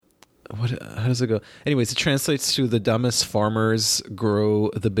what? How does it go? Anyways, it translates to the dumbest farmers grow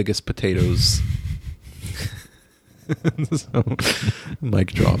the biggest potatoes. So,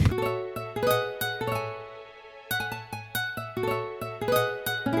 mic drop.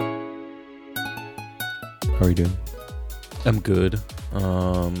 How are you doing? I'm good.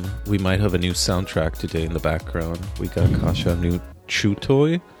 We might have a new soundtrack today in the background. We got Kasha a new chew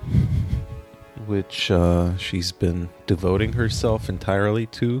toy, which she's been devoting herself entirely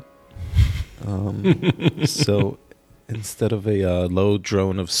to. So instead of a low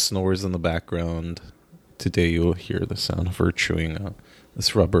drone of snores in the background, today you'll hear the sound of her chewing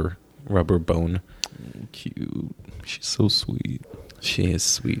this rubber bone. Cute. She's so sweet. She is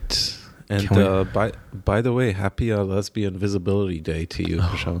sweet. And by the way, happy Lesbian Visibility Day to you,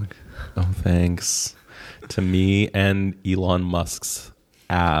 Prashant. Oh, thanks. To me and Elon Musk's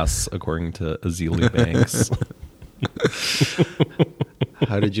ass, according to Azealia Banks.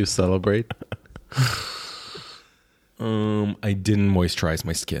 How did you celebrate? I didn't moisturize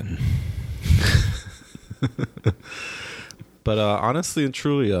my skin. But honestly and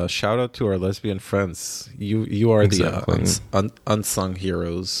truly, shout out to our lesbian friends. You are exactly. The unsung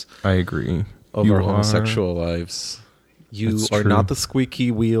heroes. I agree. Of our homosexual lives. You are not the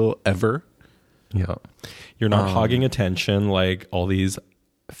squeaky wheel ever. Yeah. You're not hogging attention like all these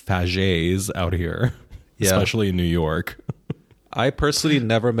fages out here, especially in New York. I personally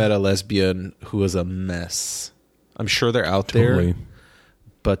never met a lesbian who was a mess. I'm sure they're out there,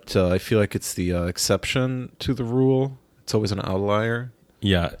 but I feel like it's the exception to the rule. It's always an outlier.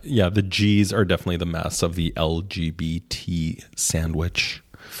 Yeah. The G's are definitely the mess of the LGBT sandwich.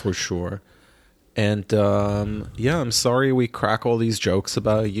 For sure. And I'm sorry we crack all these jokes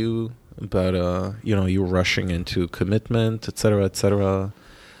about you, about you rushing into commitment, etc.,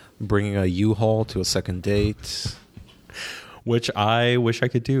 bringing a U-Haul to a second date. Which I wish I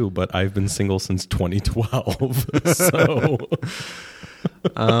could do, but I've been single since 2012. So,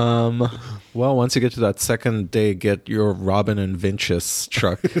 well, once you get to that second day, get your Robin and Vinch's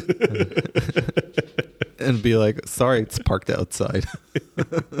truck and be like, sorry, it's parked outside.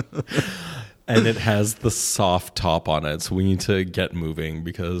 And it has the soft top on it, so we need to get moving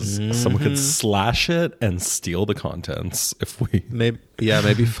because someone could slash it and steal the contents if we... Maybe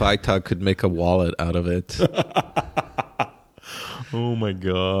Freitag could make a wallet out of it. Oh my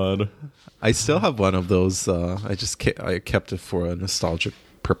god! I still have one of those. I kept it for nostalgic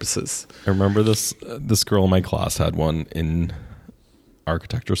purposes. I remember this girl in my class had one in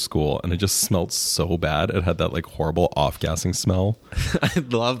architecture school, and it just smelled so bad. It had that like horrible off-gassing smell. I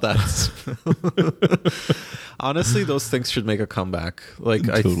love that. Honestly, those things should make a comeback. Like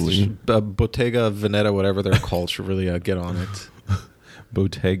totally. Bottega Veneta, whatever they're called, should really get on it.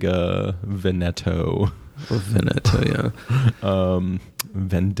 Bottega Veneto.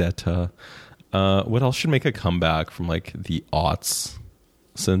 Vendetta. What else should make a comeback from like the aughts,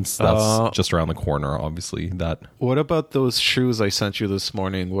 since that's just around the corner, obviously. What about those shoes I sent you this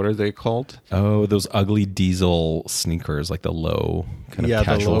morning? What are they called? Oh, those ugly diesel sneakers, like the low kind of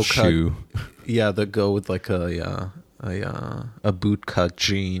casual shoe. Yeah, that go with like a boot cut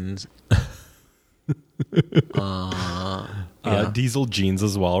jeans. Diesel jeans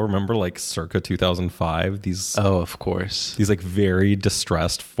as well. Remember, like circa 2005, these. Oh, of course. These like very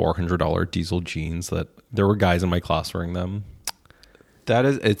distressed $400 diesel jeans that there were guys in my class wearing them.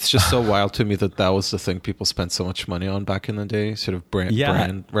 It's just so wild to me that was the thing people spent so much money on back in the day. Sort of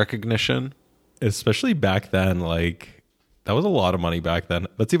brand recognition, especially back then. Like that was a lot of money back then.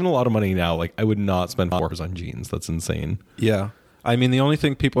 That's even a lot of money now. Like I would not spend $400 on jeans. That's insane. Yeah. I mean, the only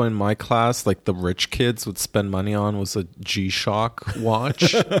thing people in my class, like the rich kids, would spend money on was a G-Shock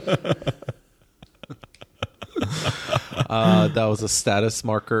watch. That was a status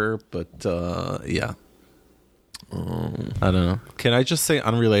marker, but yeah. I don't know. Can I just say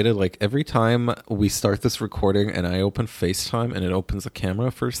unrelated? Like every time we start this recording and I open FaceTime and it opens the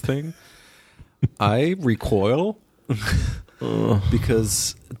camera first thing, I recoil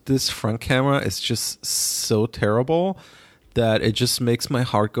because this front camera is just so terrible that it just makes my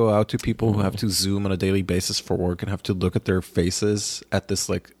heart go out to people who have to zoom on a daily basis for work and have to look at their faces at this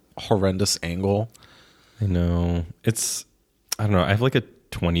like horrendous angle. I know. I don't know. I have like a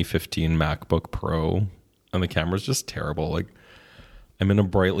 2015 MacBook Pro and the camera's just terrible. Like I'm in a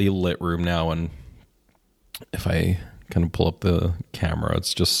brightly lit room now, and if I kind of pull up the camera,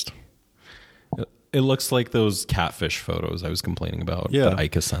 it's just... It looks like those catfish photos I was complaining about that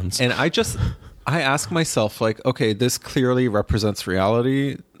Ica sends. And I ask myself, like, okay, this clearly represents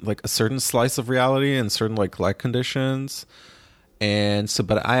reality, like a certain slice of reality and certain like light conditions. And so,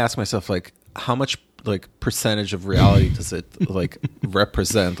 but I ask myself, like, how much like percentage of reality does it like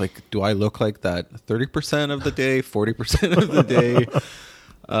represent? Like, do I look like that 30% of the day, 40% of the day?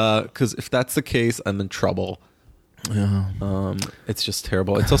 Because if that's the case, I'm in trouble. Yeah. It's just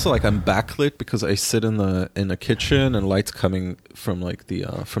terrible. It's also like I'm backlit because I sit in the kitchen and light's coming from like the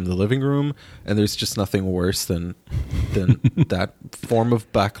from the living room, and there's just nothing worse than that form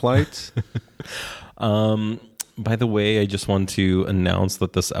of backlight. By the way, I just want to announce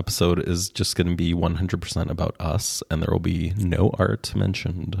that this episode is just going to be 100% about us, and there will be no art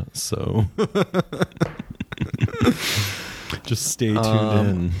mentioned. So just stay tuned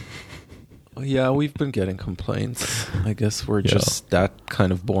in. Yeah, we've been getting complaints. I guess we're just that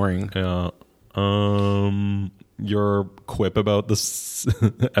kind of boring. Yeah. Your quip about the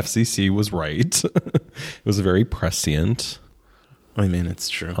FCC was right. It was very prescient. I mean, it's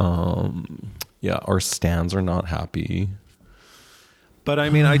true. Yeah, our stans are not happy. But I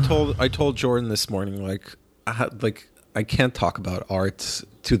mean, I told Jordan this morning, like I can't talk about art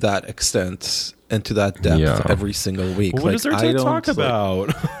to that extent and to that depth every single week. Well, what is there to talk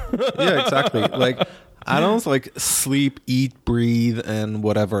about? Yeah, exactly. Like I don't like sleep, eat, breathe, and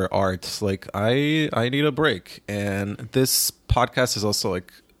whatever art. Like I need a break, and this podcast is also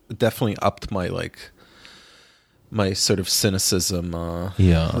like definitely upped my my sort of cynicism.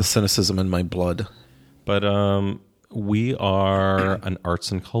 The cynicism in my blood. But we are an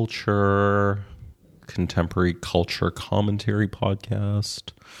arts and culture, contemporary culture commentary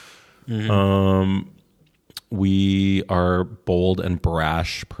podcast. Mm-hmm. We are bold and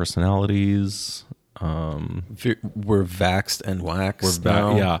brash personalities. We're vaxxed and waxed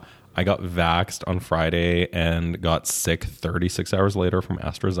now. Yeah, I got vaxxed on Friday and got sick 36 hours later from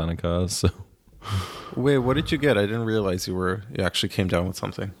AstraZeneca. So, wait, what did you get? I didn't realize you actually came down with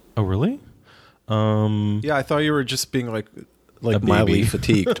something. Oh, really? Yeah, I thought you were just being like mildly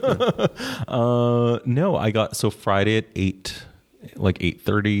fatigued. No, I got Friday at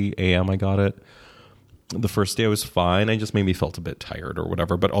 8:30 a.m. I got it. The first day I was fine. I just maybe felt a bit tired or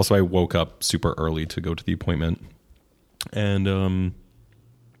whatever. But also I woke up super early to go to the appointment. And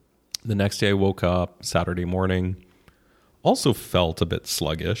the next day I woke up Saturday morning. Also felt a bit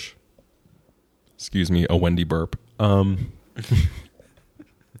sluggish. Excuse me, a Wendy burp. At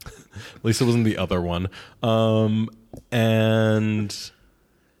least it wasn't the other one. And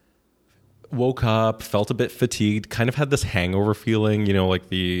woke up, felt a bit fatigued, kind of had this hangover feeling, you know, like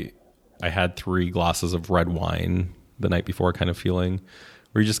I had 3 glasses of red wine the night before kind of feeling,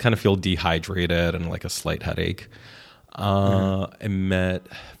 where you just kind of feel dehydrated and like a slight headache. I met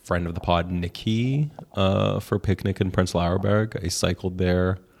a friend of the pod, Nikki, for a picnic in Prince Lauerberg. I cycled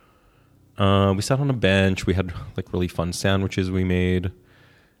there. We sat on a bench. We had like really fun sandwiches we made.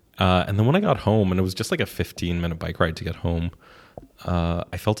 And then when I got home, and it was just like a 15-minute bike ride to get home,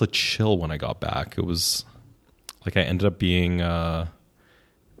 I felt a chill when I got back. It was like I ended up being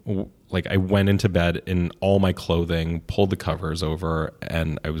like I went into bed in all my clothing, pulled the covers over,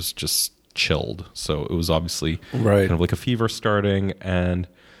 and I was just chilled. So it was obviously kind of like a fever starting. And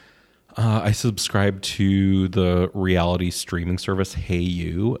I subscribed to the reality streaming service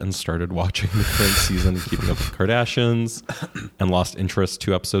HeyYou and started watching the current season of Keeping Up with the Kardashians, and lost interest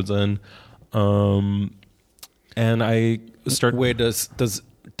 2 episodes in. And I started... Wait, does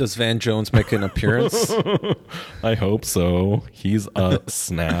Van Jones make an appearance? I hope so. He's a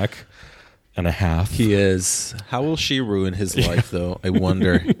snack and a half. He is. How will she ruin his life, though? I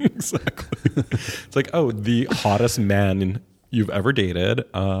wonder. Exactly. It's like, oh, the hottest man you've ever dated.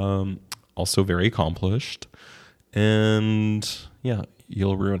 Also very accomplished. And yeah,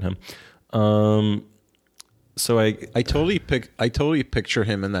 you'll ruin him. So I totally picture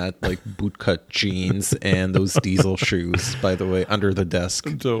him in that like bootcut jeans and those diesel shoes, by the way, under the desk.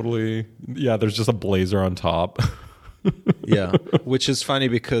 Totally. Yeah, there's just a blazer on top. Yeah, which is funny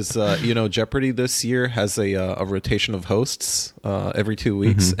because Jeopardy this year has a rotation of hosts every 2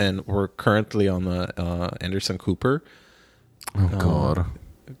 weeks, and we're currently on the Anderson Cooper. Oh God.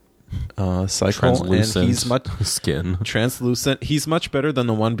 Cycle, translucent, and he's much skin translucent. He's much better than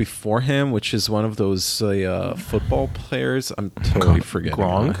the one before him, which is one of those football players. I'm totally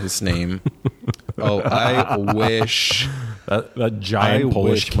forgetting his name. Oh, I wish that giant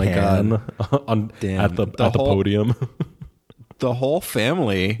Polish can at the podium. The whole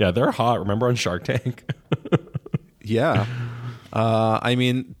family. Yeah, they're hot. Remember on Shark Tank? Yeah, I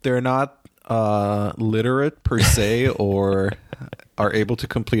mean they're not literate per se or are able to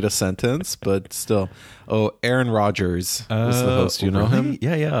complete a sentence, but still. Oh, Aaron Rodgers was the host. You know him?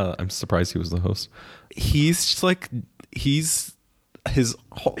 Yeah. I'm surprised he was the host. He's just like,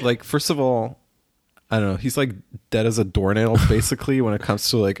 first of all, I don't know. He's like dead as a doornail, basically, when it comes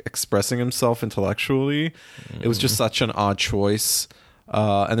to like expressing himself intellectually. It was just such an odd choice.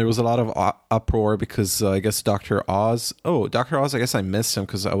 And there was a lot of uproar because I guess Dr. Oz. Oh, Dr. Oz, I guess I missed him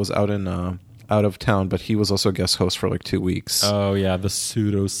because I was out of town, but he was also a guest host for like 2 weeks. Oh, yeah. The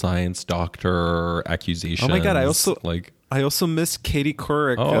pseudoscience doctor accusation. Oh my God. I also missed Katie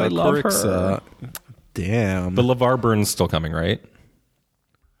Couric. Oh, I love Couric's, her. Damn. But LeVar Burton's still coming, right?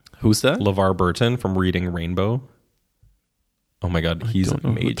 Who's that? LeVar Burton from Reading Rainbow. Oh my God, he's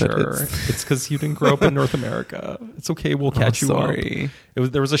major. It's because you didn't grow up in North America. It's okay, we'll catch you up.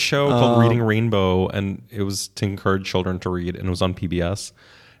 There was a show called Reading Rainbow, and it was to encourage children to read, and it was on PBS.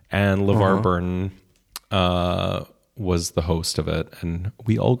 And LeVar Burton was the host of it, and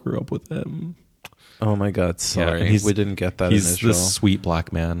we all grew up with him. Oh my God, sorry, yeah, we didn't get that. He's this sweet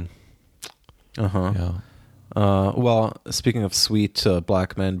black man. Yeah. Well, speaking of sweet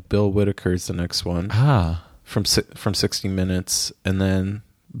black men, Bill Whitaker is the next one. From 60 Minutes, and then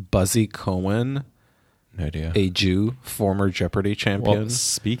Buzzy Cohen, no idea, a Jew, former Jeopardy champion. Well,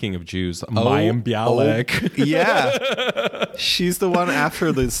 speaking of Jews, Mayim Bialik. Yeah, she's the one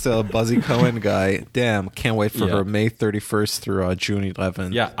after this Buzzy Cohen guy. Damn, can't wait for her May 31st through June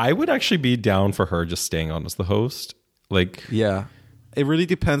 11th. Yeah, I would actually be down for her just staying on as the host. Like, yeah. It really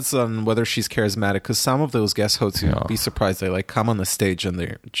depends on whether she's charismatic, because some of those guest hosts, you'd be surprised, they like come on the stage and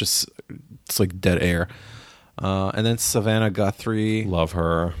they're just, it's like dead air. And then Savannah Guthrie. Love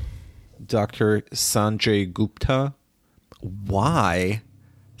her. Dr. Sanjay Gupta. Why?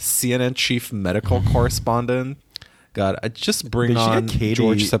 CNN chief medical correspondent. God, I just bring on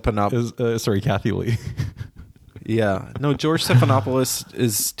George Stephanopoulos. Kathy Lee. Yeah. No, George Stephanopoulos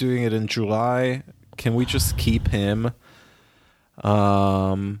is doing it in July. Can we just keep him?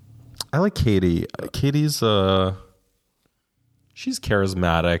 I like Katie. Katie's she's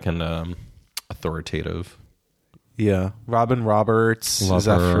charismatic and authoritative. Yeah. Robin Roberts is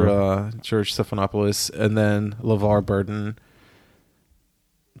after George Stephanopoulos, and then LeVar Burton.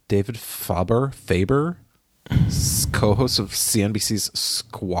 David Faber, co-host of CNBC's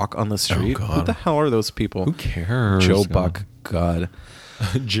Squawk on the Street. Oh, Who the hell are those people? Who cares? Joe Buck. God.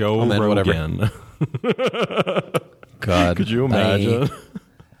 Joe Rogan. God. Could you imagine?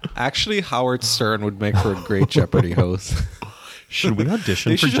 Actually, Howard Stern would make for a great Jeopardy host. Should we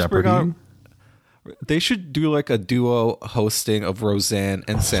audition for Jeopardy? They should do like a duo hosting of Roseanne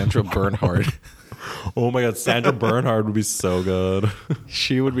and Sandra Bernhard. Oh my God, Sandra Bernhard would be so good.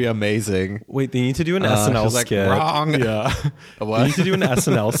 She would be amazing. Wait, they need to do an SNL skit. Wrong. Yeah. What? They need to do an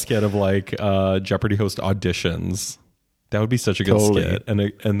SNL skit of like Jeopardy host auditions. That would be such a good skit. And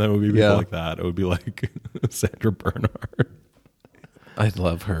then it would be people like that. It would be like Sandra Bernhard. I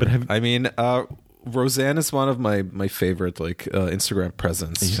love her. Roseanne is one of my favorite like Instagram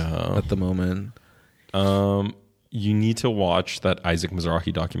presence at the moment. You need to watch that Isaac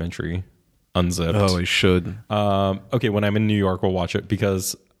Mizrahi documentary, Unzipped. Oh, I should. Okay, when I'm in New York, we'll watch it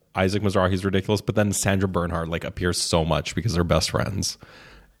because Isaac Mizrahi is ridiculous, but then Sandra Bernhard like appears so much because they're best friends.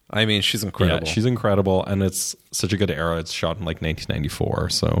 I mean, she's incredible. Yeah, she's incredible, and it's such a good era. It's shot in like 1994,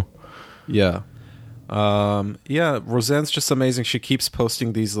 so yeah. Roseanne's just amazing. She keeps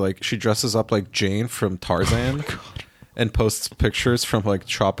posting these like she dresses up like Jane from Tarzan. And posts pictures from like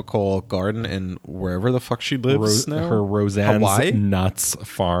tropical garden and wherever the fuck she lives now. Her Roseanne's Hawaii? Nuts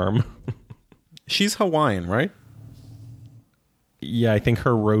farm. She's Hawaiian, right? Yeah, I think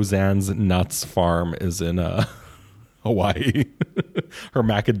her Roseanne's Nuts farm is in Hawaii. Her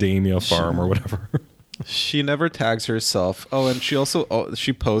macadamia farm or whatever. She never tags herself. Oh, and she also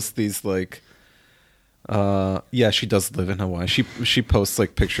she posts these like she does live in Hawaii. She posts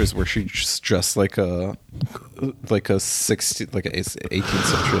like pictures where she's dressed like a 18th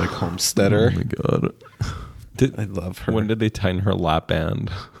century like homesteader. Oh my God. I love her. When did they tighten her lap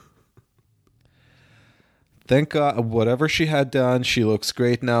band? Thank God. Whatever she had done, she looks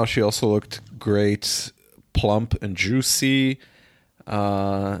great now. She also looked great, plump and juicy.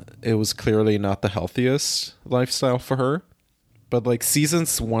 It was clearly not the healthiest lifestyle for her, but like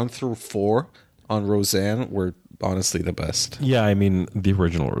seasons 1 through 4 on Roseanne were honestly the best. Yeah, I mean, the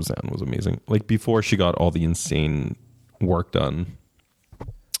original Roseanne was amazing. Like before she got all the insane work done,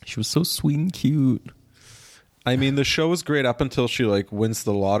 she was so sweet and cute. I mean, the show was great up until she like wins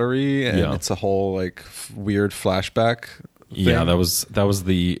the lottery and it's a whole like weird flashback thing. Yeah, that was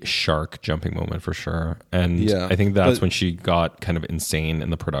the shark jumping moment for sure. And I think that's when she got kind of insane in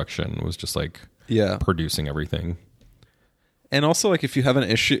the production, was just like producing everything. And also, like, if you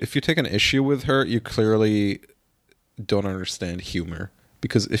take an issue with her, you clearly don't understand humor.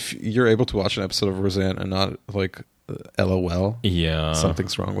 Because if you're able to watch an episode of Roseanne and not, like, LOL,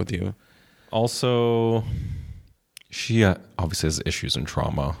 something's wrong with you. Also, she obviously has issues and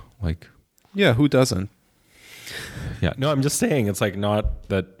trauma. Like, Yeah, who doesn't? yeah, no, I'm just saying it's like not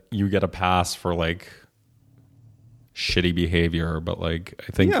that you get a pass for like shitty behavior, but like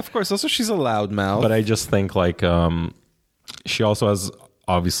I think Yeah, of course. Also, she's a loudmouth. but I just think like she also has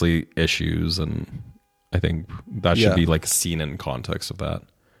obviously issues, and I think that should Yeah. be like seen in context of that.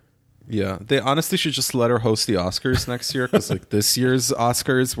 Yeah, they honestly should just let her host the Oscars next year because like this year's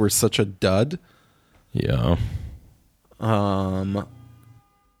Oscars were such a dud. Yeah.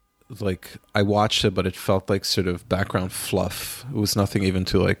 Like I watched it, but it felt like sort of background fluff. It was nothing even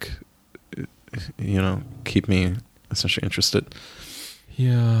to like, keep me essentially interested.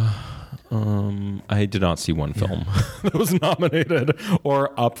 Yeah. I did not see one film that was nominated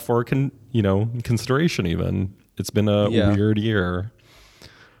or up for consideration even. It's been a weird year.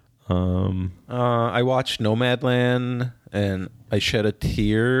 I watched Nomadland and I shed a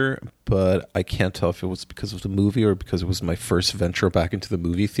tear, but I can't tell if it was because of the movie or because it was my first venture back into the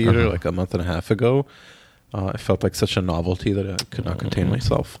movie theater like a month and a half ago. It felt like such a novelty that I could not contain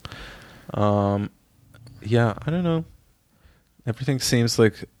myself. Yeah, I don't know. Everything seems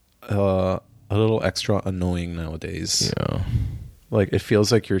like a little extra annoying nowadays. Yeah. Like it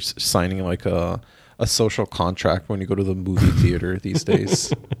feels like you're signing like a social contract when you go to the movie theater these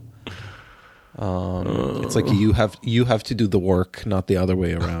days. It's like you have to do the work, not the other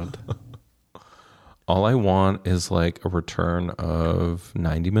way around. All I want is like a return of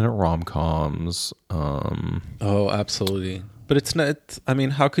 90-minute rom-coms. Oh, absolutely. But it's not. I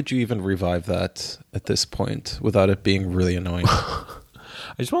mean, how could you even revive that at this point without it being really annoying?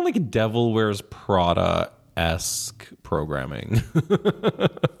 I just want like a Devil Wears Prada-esque programming.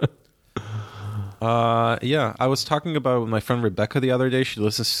 Yeah, I was talking about it with my friend Rebecca the other day. She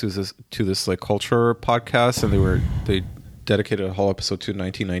listens to this like culture podcast, and they dedicated a whole episode to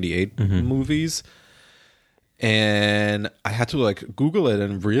 1998 movies. And I had to like Google it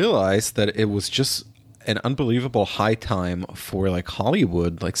and realize that it was just an unbelievable high time for like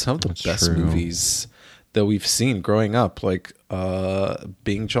Hollywood, like some of the best true. movies that we've seen growing up, like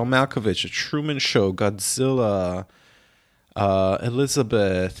Being John Malkovich, A Truman Show, Godzilla,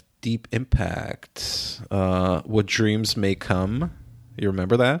 Elizabeth, Deep Impact, What Dreams May Come. You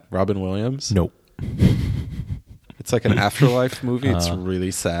remember that? Robin Williams? Nope. It's like an afterlife movie. It's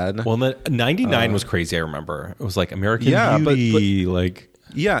really sad. Well, the 99 was crazy, I remember. It was like American Yeah, Beauty, like...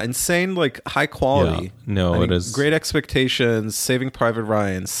 Yeah, insane, like high quality. Yeah. No, I mean, it is... Great Expectations, Saving Private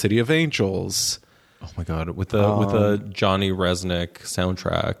Ryan, City of Angels. Oh my God, with the Johnny Resnick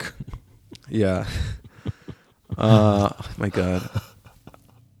soundtrack. Yeah. Oh my God.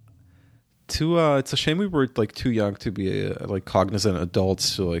 It's a shame we were like too young to be like cognizant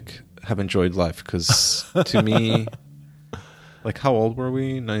adults to like have enjoyed life, because to me, like how old were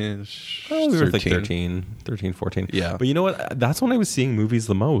we? We were like 13, 14. Yeah. But you know what? That's when I was seeing movies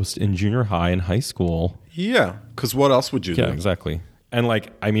the most, in junior high and high school. Yeah, because what else would you do? Yeah, exactly. And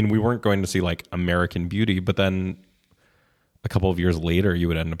like, I mean, we weren't going to see like American Beauty, but then a couple of years later, you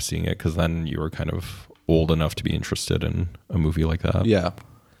would end up seeing it because then you were kind of old enough to be interested in a movie like that. Yeah.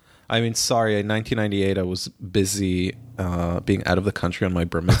 I mean, sorry, in 1998, I was busy being out of the country on my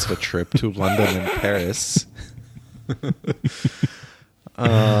bar mitzvah trip to London and Paris.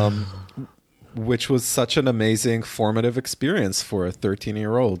 Which was such an amazing formative experience for a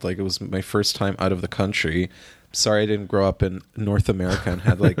 13-year-old. Like, it was my first time out of the country. Sorry I didn't grow up in North America and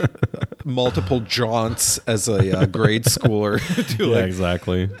had like multiple jaunts as a grade schooler to Yeah, like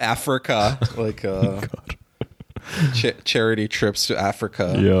exactly. Africa, like charity trips to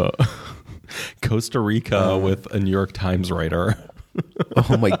Africa. Yeah. Costa Rica with a New York Times writer.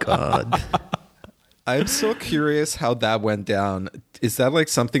 Oh my God. I'm so curious how that went down. Is that like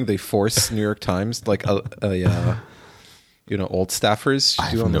something they force New York Times, like old staffers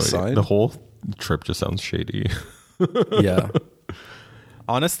to do on the side? The whole trip just sounds shady. Yeah.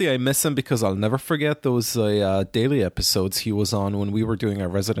 Honestly, I miss him because I'll never forget those daily episodes he was on when we were doing our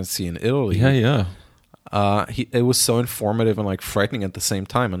residency in Italy. Yeah. It was so informative and like frightening at the same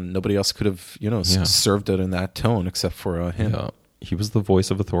time, and nobody else could have, served it in that tone except for him. Yeah. He was the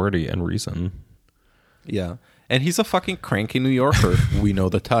voice of authority and reason. Yeah. And he's a fucking cranky New Yorker. We know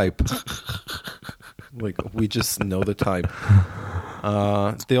the type. Like, we just know the type.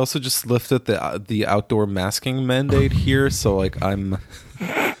 They also just lifted the outdoor masking mandate here, so like I'm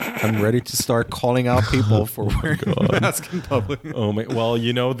ready to start calling out people for wearing masks in public. Oh my! Well,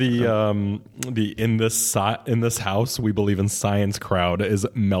 the in this house we believe in science crowd is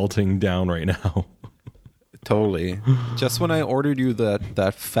melting down right now. Totally. Just when I ordered you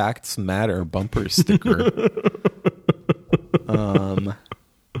that facts matter bumper sticker.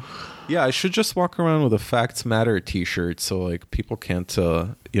 Yeah, I should just walk around with a Facts Matter t-shirt so like people can't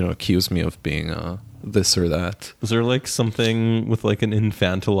accuse me of being this or that. Is there like something with like an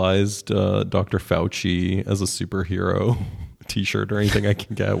infantilized Dr. Fauci as a superhero t-shirt or anything I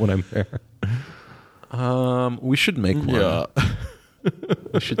can get when I'm there? We should make one. Yeah.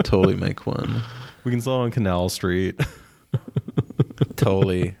 We should totally make one. We can sell it on Canal Street.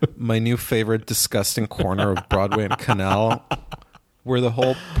 Totally. My new favorite disgusting corner of Broadway and Canal, where the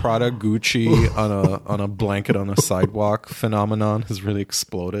whole Prada Gucci on a blanket on a sidewalk phenomenon has really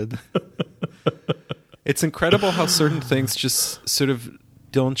exploded. It's incredible how certain things just sort of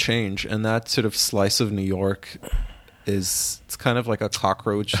don't change, and that sort of slice of New York it's kind of like a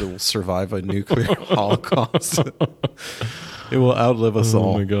cockroach that will survive a nuclear holocaust. It will outlive us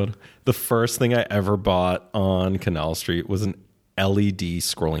all. Oh my god. The first thing I ever bought on Canal Street was an LED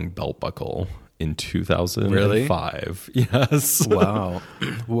scrolling belt buckle in 2005. Really? Yes. Wow.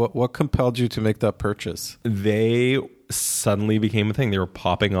 What compelled you to make that purchase? They suddenly became a thing. They were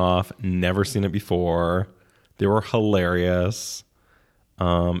popping off. Never seen it before. They were hilarious.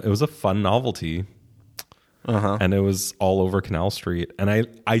 It was a fun novelty. And it was all over Canal Street. And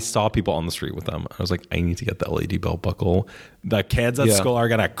I saw people on the street with them. I was like, I need to get the LED belt buckle. The kids at school are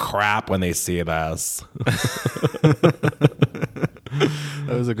going to crap when they see this.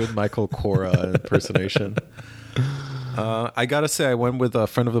 That was a good Michael Cora impersonation. I gotta say, I went with a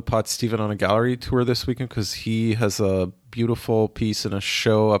friend of the pod, Steven, on a gallery tour this weekend because he has a beautiful piece in a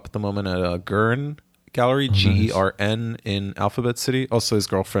show up at the moment at Gern Gallery, GERN in Alphabet City. Also, his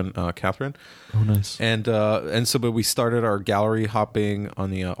girlfriend Catherine. Oh, nice. And but we started our gallery hopping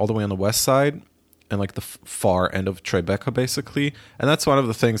on the all the way on the west side and like the far end of Tribeca, basically. And that's one of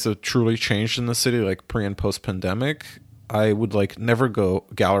the things that truly changed in the city, like pre and post pandemic. I would like never go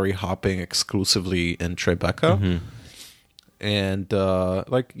gallery hopping exclusively in Tribeca. And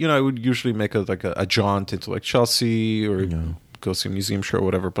I would usually make a jaunt into like Chelsea or go see a museum show or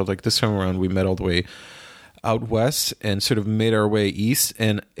whatever. But like this time around, we met all the way out west and sort of made our way east.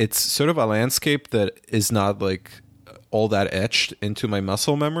 And it's sort of a landscape that is not like all that etched into my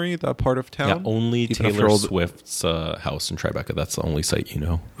muscle memory, that part of town. Yeah, only Taylor Swift's house in Tribeca. That's the only site you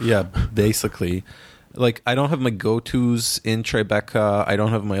know. Yeah, basically. Like, I don't have my go-tos in Tribeca. I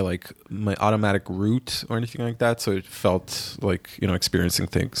don't have my automatic route or anything like that. So it felt like, experiencing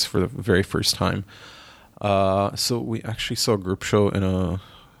things for the very first time. So we actually saw a group show in a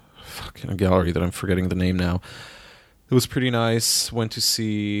gallery that I'm forgetting the name now. It was pretty nice. Went to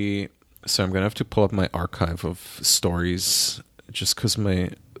see... So I'm going to have to pull up my archive of stories just because my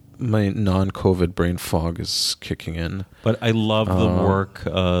non-COVID brain fog is kicking in. But I love the work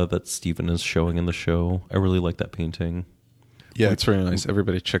that Stephen is showing in the show. I really like that painting. Yeah, it's very nice.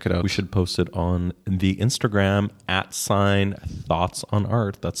 Everybody check it out. We should post it on the Instagram @Thoughts on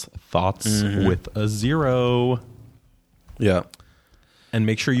Art. That's thoughts with a 0. Yeah. And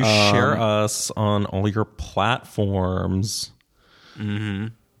make sure you share us on all your platforms. Yeah,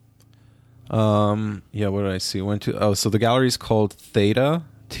 what did I see? So the gallery is called Theta,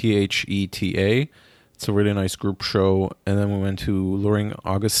 Theta. It's a really nice group show. And then we went to Luring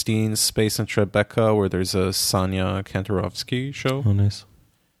Augustine's space in Tribeca, where there's a Sanya Kantorovsky show. Oh, nice.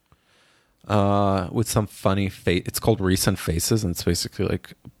 With some funny face. It's called Recent Faces, and it's basically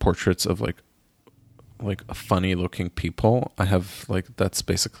like portraits of like funny looking people. I have that's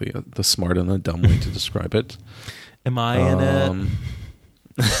basically the smart and the dumb way to describe it. Am I in it?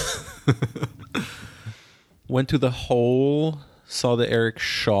 Went to the Hole, saw the Eric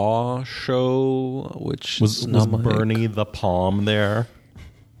Shaw show, which was Bernie the Palm there?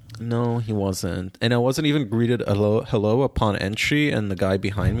 No, he wasn't. And I wasn't even greeted hello upon entry, and the guy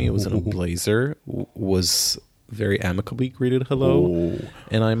behind me, who was in a blazer, was very amicably greeted hello. Oh.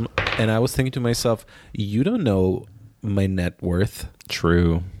 And I was thinking to myself, you don't know my net worth.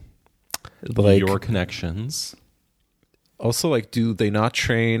 True. Your connections. Also, do they not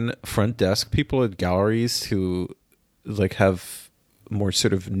train front desk people at galleries to have more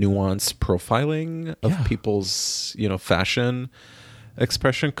sort of nuanced profiling of people's, fashion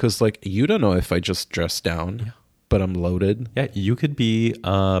expression? Because you don't know if I just dress down, but I'm loaded. Yeah, you could be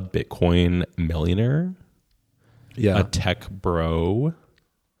a Bitcoin millionaire. Yeah, a tech bro.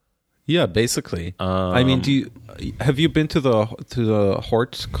 Yeah, basically. I mean, have you been to the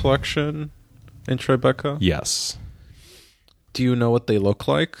Hort collection in Tribeca? Yes. Do you know what they look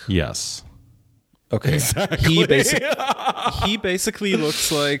like? Yes. Okay. Exactly. He basically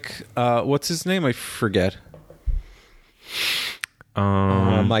looks like what's his name? I forget.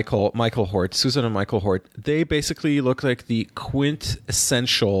 Michael Hort, Susan and Michael Hort. They basically look like the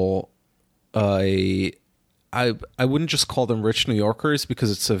quintessential I wouldn't just call them rich New Yorkers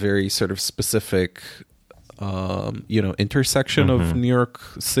because it's a very sort of specific, intersection of New York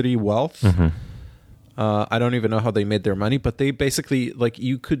City wealth. I don't even know how they made their money, but they basically, like,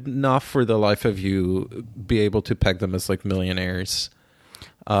 you could not for the life of you be able to peg them as like millionaires.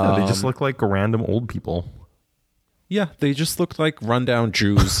 They just look like random old people. Yeah, they just look like rundown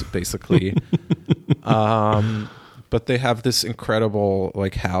Jews, basically. But they have this incredible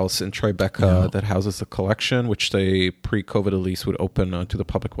like house in Tribeca that houses a collection, which they pre-COVID at least would open to the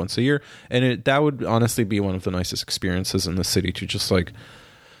public once a year, and that would honestly be one of the nicest experiences in the city to just like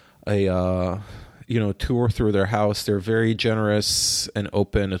tour through their house. They're very generous and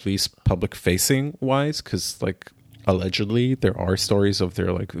open, at least public facing wise, because like allegedly there are stories of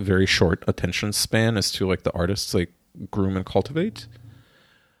their like very short attention span as to like the artists like groom and cultivate.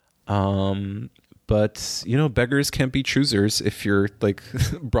 But beggars can't be choosers. If you're like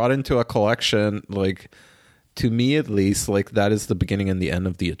brought into a collection, like to me at least, like that is the beginning and the end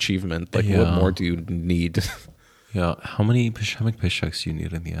of the achievement. Like what more do you need? Yeah, how many Pashamic paychecks do you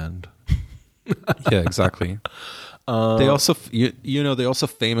need in the end? Yeah, exactly. They also, they also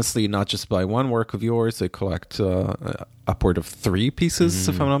famously not just buy one work of yours; they collect upward of 3 pieces,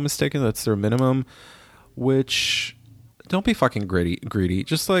 if I'm not mistaken. That's their minimum. Which, don't be fucking greedy.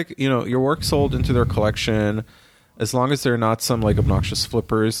 Just like your work sold into their collection, as long as they're not some like obnoxious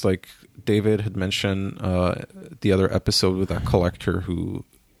flippers, like David had mentioned the other episode with that collector who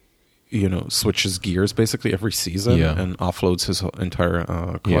switches gears basically every season and offloads his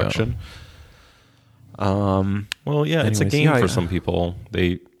entire collection. Well, yeah, it's a game for some people.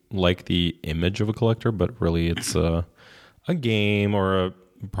 They like the image of a collector, but really it's a game or a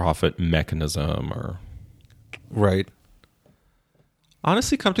profit mechanism or right.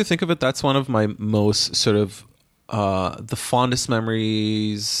 Honestly, come to think of it, that's one of my most sort of the fondest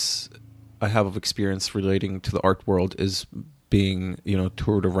memories I have of experience relating to the art world is being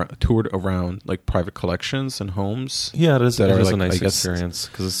toured around like private collections and homes. Yeah, it is a nice experience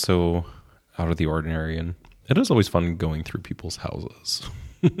because it's so out of the ordinary, and it is always fun going through people's houses.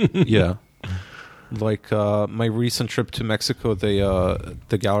 Yeah, like my recent trip to Mexico,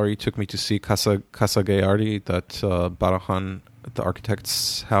 the gallery took me to see Casa Gayardi, that Barajan, the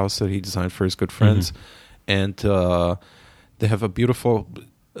architect's house that he designed for his good friends, and they have a beautiful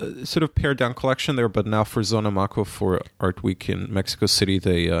sort of pared down collection there. But now for Zona Maco, for Art Week in Mexico City,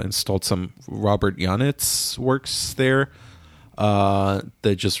 they installed some Robert Yanitz works there.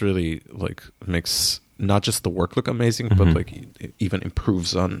 That just really like makes not just the work look amazing, but like it even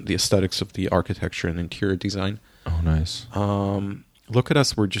improves on the aesthetics of the architecture and interior design. Oh, nice. Look at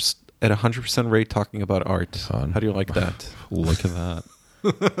us. We're just at 100% rate talking about art. Fun. How do you like that? Look at that.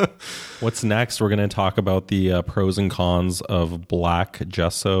 What's next? We're going to talk about the pros and cons of black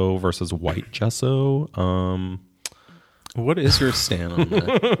gesso versus white gesso. What is your stand on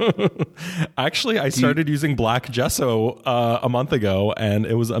that? Actually, I started using black gesso a month ago, and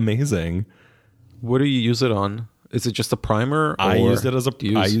it was amazing. What do you use it on? Is it just a primer? I used it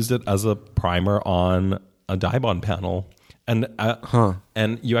as a primer on a Dibond panel, and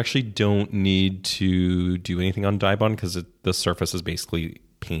and you actually don't need to do anything on Dibond because the surface is basically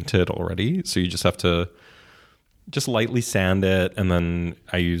painted already. So you just have to just lightly sand it, and then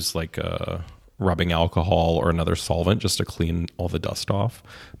I use like a rubbing alcohol or another solvent just to clean all the dust off.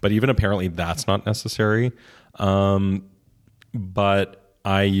 But even apparently that's not necessary. But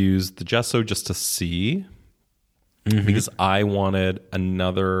I used the gesso just to see because I wanted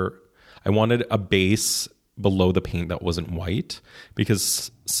a base below the paint that wasn't white, because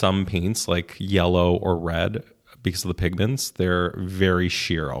some paints like yellow or red, because of the pigments, they're very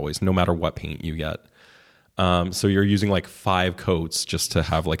sheer always, no matter what paint you get. So you're using like 5 coats just to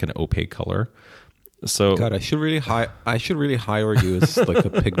have like an opaque color. So God, I should really hire you as like a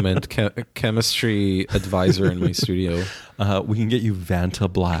pigment chemistry advisor in my studio. We can get you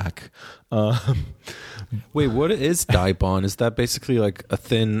Vanta Black. Wait, what is Dibond? Is that basically like a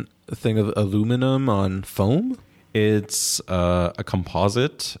thin thing of aluminum on foam? It's a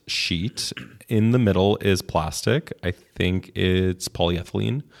composite sheet. In the middle is plastic. I think it's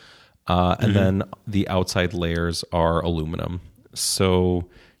polyethylene. And then the outside layers are aluminum. So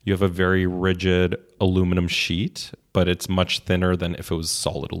you have a very rigid aluminum sheet, but it's much thinner than if it was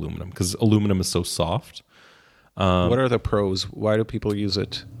solid aluminum, because aluminum is so soft. What are the pros? Why do people use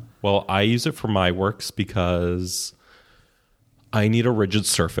it? Well, I use it for my works because I need a rigid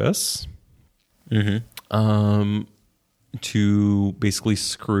surface to basically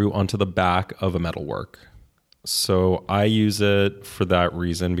screw onto the back of a metalwork. So I use it for that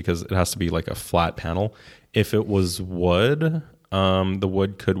reason, because it has to be like a flat panel. If it was wood, the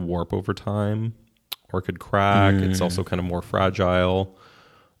wood could warp over time, or could crack. It's also kind of more fragile.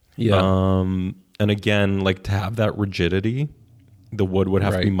 Yeah. And again, like to have that rigidity, the wood would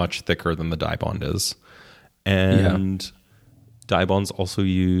have to be much thicker than the Dibond is. And Dibond's also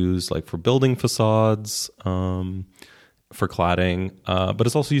used like for building facades, for cladding, but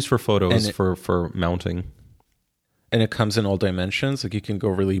it's also used for photos, for mounting. And it comes in all dimensions. Like you can go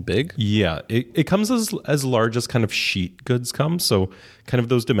really big. Yeah, it comes as large as kind of sheet goods come. So kind of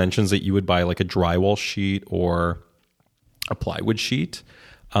those dimensions that you would buy like a drywall sheet or a plywood sheet.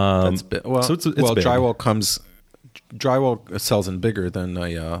 That's big. Well, so it's big. drywall sells in bigger than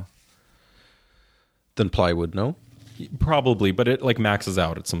plywood. No, probably, but it like maxes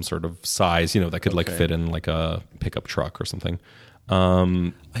out at some sort of size, that could like fit in like a pickup truck or something.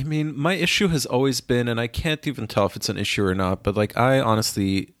 I mean, my issue has always been, and I can't even tell if it's an issue or not, but like I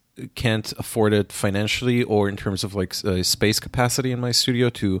honestly can't afford it financially or in terms of like space capacity in my studio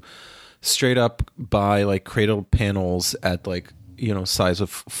to straight up buy like cradle panels at like size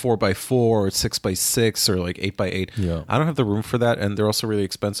of 4x4 or 6x6 or like 8x8. Yeah. I don't have the room for that, and they're also really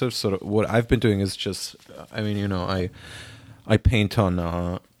expensive. So what I've been doing is just, I mean, I paint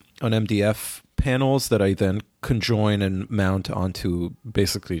on MDF panels that I then conjoin and mount onto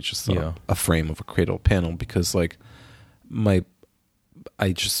basically just a frame of a cradle panel, because like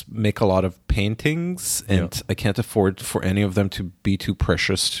I just make a lot of paintings and I can't afford for any of them to be too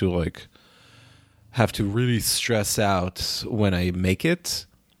precious to like have to really stress out when I make it.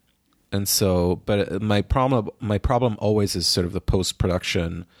 And so, but my problem always is sort of the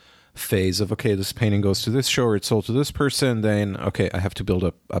post-production phase of, okay, this painting goes to this show or it's sold to this person, then okay, I have to build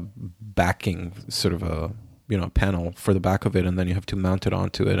a backing, sort of a panel for the back of it, and then you have to mount it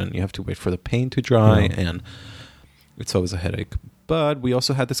onto it, and you have to wait for the paint to dry, and it's always a headache. But we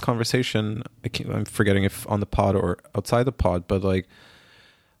also had this conversation, I'm forgetting if on the pod or outside the pod, but like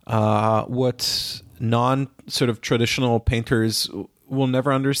what non sort of traditional painters will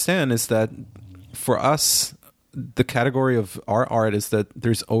never understand is that for us, the category of our art is that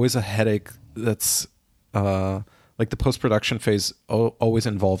there's always a headache that's like the post-production phase always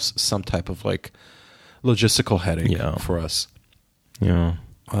involves some type of like logistical headache for us. Yeah.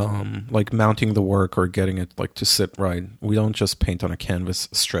 Like mounting the work or getting it like to sit right. We don't just paint on a canvas,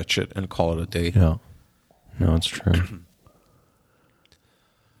 stretch it, and call it a day. Yeah. No, it's true.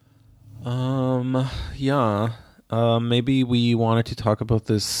 Maybe we wanted to talk about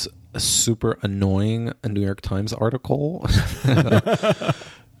this super annoying New York Times article that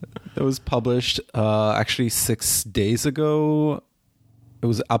was published actually 6 days ago. It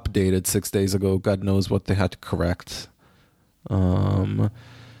was updated 6 days ago. God knows what they had to correct. You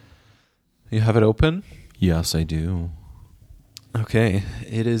have it open? Yes, I do. Okay.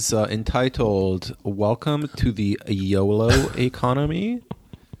 It is entitled "Welcome to the YOLO Economy."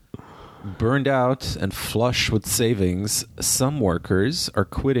 Burned out and flush with savings, some workers are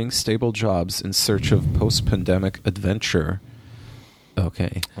quitting stable jobs in search of post-pandemic adventure.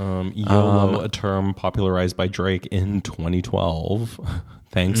 Okay. YOLO, a term popularized by Drake in 2012.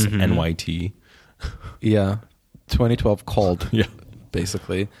 Thanks, NYT. Yeah. 2012 called, Yeah.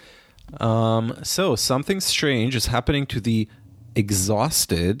 basically. So something strange is happening to the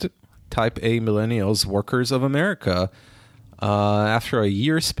exhausted Type A millennials workers of America. After a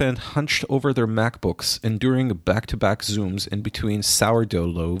year spent hunched over their MacBooks, enduring back-to-back Zooms in between sourdough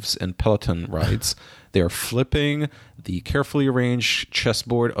loaves and Peloton rides, they are flipping the carefully arranged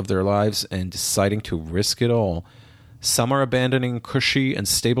chessboard of their lives and deciding to risk it all. Some are abandoning cushy and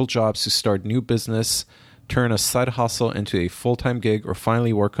stable jobs to start new business, turn a side hustle into a full-time gig, or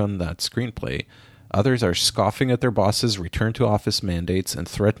finally work on that screenplay. Others are scoffing at their bosses' return-to-office mandates and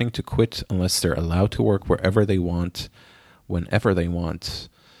threatening to quit unless they're allowed to work wherever they want, whenever they want.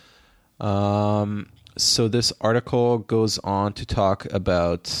 So this article goes on to talk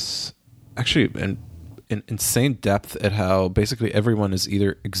about actually in insane depth at how basically everyone is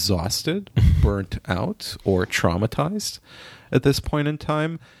either exhausted, burnt out, or traumatized at this point in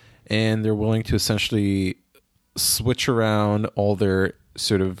time, and they're willing to essentially switch around all their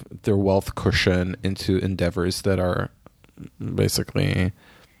sort of their wealth cushion into endeavors that are basically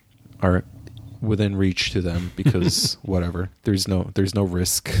are within reach to them, because whatever, there's no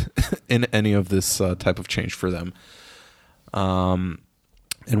risk in any of this type of change for them.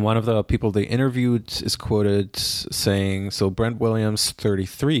 And one of the people they interviewed is quoted saying, so Brent Williams,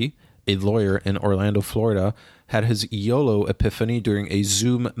 33, a lawyer in Orlando, Florida, had his YOLO epiphany during a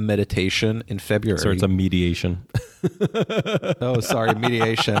Zoom meditation in February. So it's a mediation. Oh, sorry,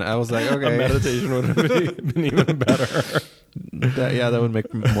 mediation. I was like, okay. A meditation would have been even better. That would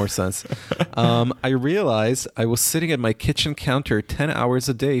make more sense. I realized I was sitting at my kitchen counter 10 hours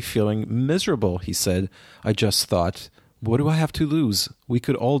a day feeling miserable, he said. I just thought, what do I have to lose? We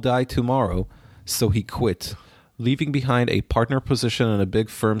could all die tomorrow. So he quit, leaving behind a partner position and a big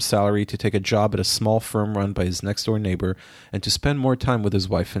firm salary to take a job at a small firm run by his next door neighbor and to spend more time with his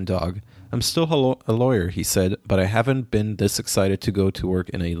wife and dog. I'm still a lawyer, he said, but I haven't been this excited to go to work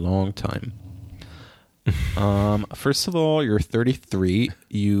in a long time. First of all, you're 33.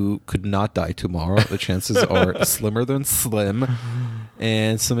 You could not die tomorrow. The chances are slimmer than slim.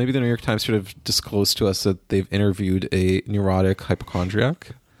 And so maybe the New York Times should have disclosed to us that they've interviewed a neurotic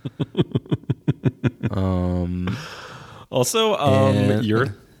hypochondriac. Also, you're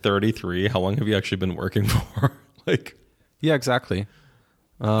 33. How long have you actually been working for? Yeah, exactly.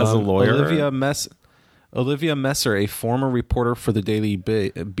 As a lawyer? Olivia Messer, a former reporter for the Daily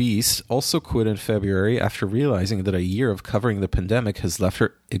Beast, also quit in February after realizing that a year of covering the pandemic has left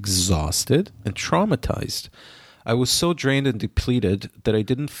her exhausted and traumatized. I was so drained and depleted that I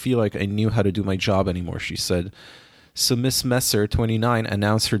didn't feel like I knew how to do my job anymore, she said. So Miss Messer, 29,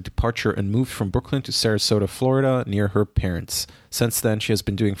 announced her departure and moved from Brooklyn to Sarasota, Florida, near her parents. Since then, she has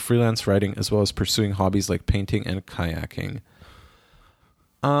been doing freelance writing as well as pursuing hobbies like painting and kayaking.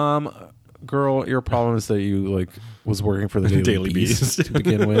 Girl, your problem is that you was working for the Daily Beast to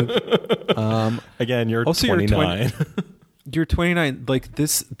begin with. Again, you're also 29. You're 29.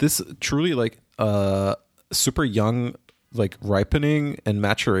 This truly super young, ripening and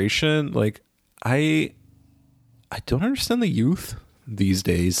maturation. I don't understand the youth these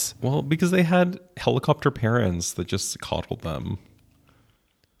days. Well, because they had helicopter parents that just coddled them.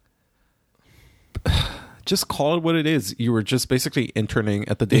 Just call it what it is. You were just basically interning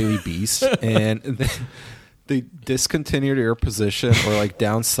at the Daily Beast, and they discontinued your position or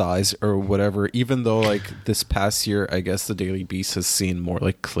downsized or whatever. Even though this past year, I guess the Daily Beast has seen more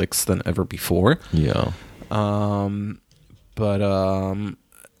clicks than ever before. Yeah. But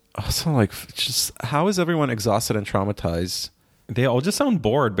also just how is everyone exhausted and traumatized? They all just sound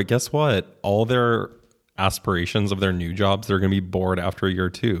bored. But guess what? All their aspirations of their new jobs, they're going to be bored after a year or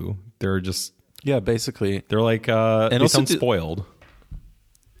two. They're just. Yeah, basically. They're and they sound spoiled.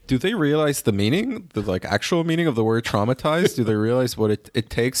 Do they realize the meaning, the actual meaning of the word traumatized? Do they realize what it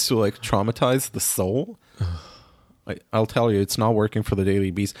takes to traumatize the soul? I'll tell you, it's not working for the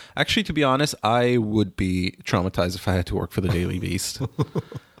Daily Beast. Actually, to be honest, I would be traumatized if I had to work for the Daily Beast.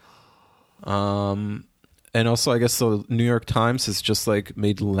 And also, I guess the New York Times has just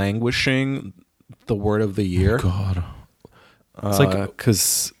made languishing the word of the year. Oh, God. It's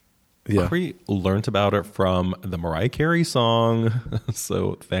because... Yeah. We learned about it from the Mariah Carey song.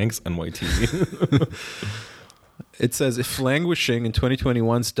 So thanks, NYT. It says, if languishing in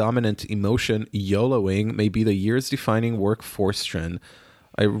 2021's dominant emotion, YOLOing, may be the year's defining workforce trend,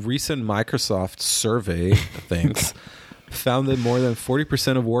 a recent Microsoft survey, thanks, found that more than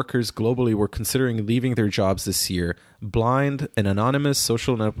 40% of workers globally were considering leaving their jobs this year. Blind, an anonymous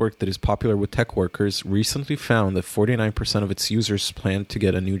social network that is popular with tech workers, recently found that 49% of its users plan to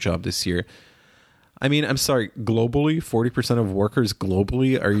get a new job this year. I mean, I'm sorry, globally, 40% of workers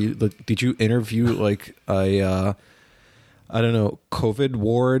globally, did you interview I don't know, COVID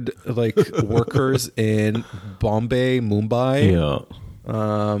ward workers in Bombay, Mumbai?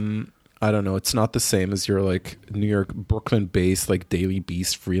 Yeah. I don't know. It's not the same as your New York, Brooklyn-based Daily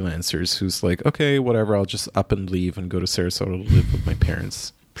Beast freelancers who's okay, whatever. I'll just up and leave and go to Sarasota to live with my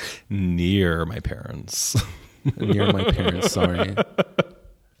parents. Near my parents. Near my parents. Sorry.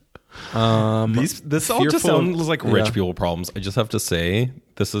 This all just sounds like rich people problems. I just have to say,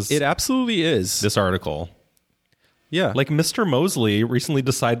 it absolutely is. This article. Yeah. Mr. Mosley recently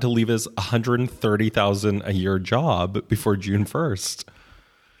decided to leave his $130,000 a year job before June 1st.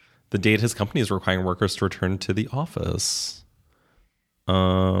 The date his company is requiring workers to return to the office.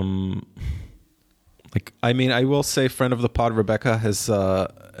 I mean, I will say, friend of the pod, Rebecca has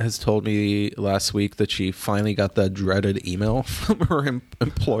told me last week that she finally got that dreaded email from her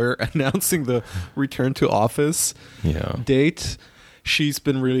employer announcing the return to office date. She's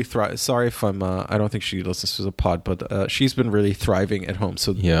been really sorry if I'm. I don't think she listens to the pod, but she's been really thriving at home.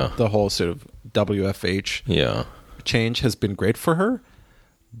 So the whole sort of WFH change has been great for her.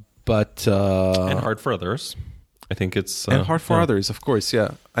 But and hard for others. I think it's and hard for others, of course.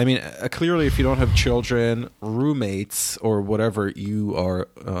 Yeah, I mean, clearly, if you don't have children, roommates, or whatever, you are,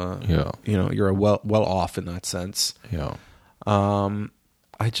 you're well off in that sense. Yeah.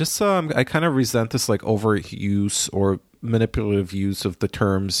 I just I kind of resent this overuse or manipulative use of the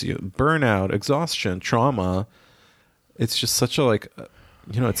terms burnout, exhaustion, trauma. It's just such a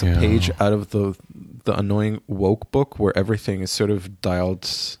it's a page out of the the annoying woke book where everything is sort of dialed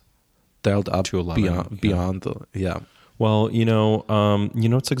up To 11, beyond the Well,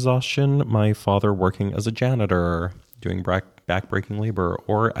 it's exhaustion. My father working as a janitor, doing backbreaking labor,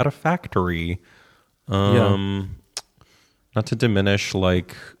 or at a factory. Not to diminish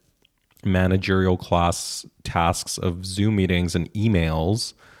like managerial class tasks of Zoom meetings and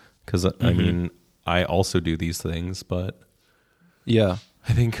emails, because I mean, I also do these things, but yeah.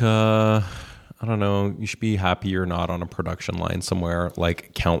 I think I don't know. You should be happy you're not on a production line somewhere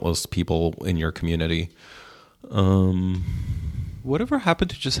like countless people in your community. Whatever happened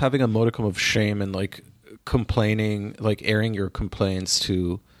to just having a modicum of shame and like complaining, like airing your complaints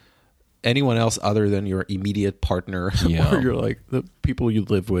to anyone else other than your immediate partner or your like the people you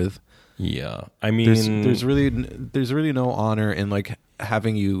live with? Yeah, I mean, there's really no honor in like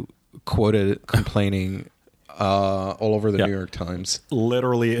having you quoted complaining all over the New York Times,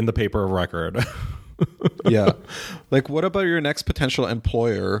 literally in the paper of record. Yeah, like what about your next potential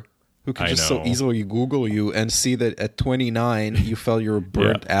employer who can just so easily Google you and see that at 29 you felt you were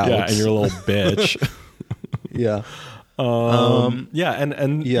burnt out? Yeah, and you're a little bitch. Yeah.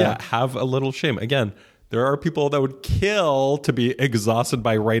 Have a little shame. Again, there are people that would kill to be exhausted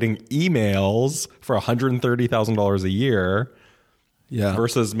by writing emails for $130,000 a year. Yeah.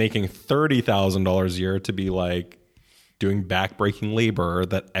 Versus making $30,000 a year to be like doing backbreaking labor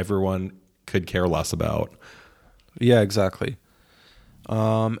that everyone could care less about. Yeah, exactly.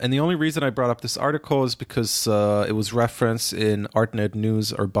 And the only reason I brought up this article is because it was referenced in ArtNet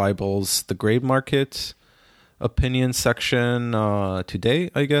News or Bible's The Gray Market opinion section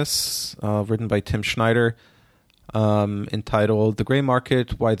today, I guess, written by Tim Schneider, entitled The Gray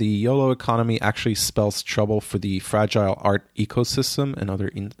Market, Why the YOLO Economy Actually Spells Trouble for the Fragile Art Ecosystem and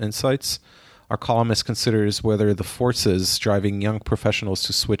Other Insights. Our columnist considers whether the forces driving young professionals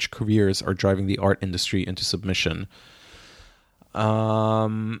to switch careers are driving the art industry into submission.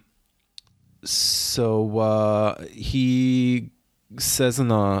 So he says in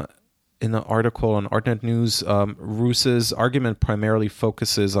the article on ArtNet News, Roos's argument primarily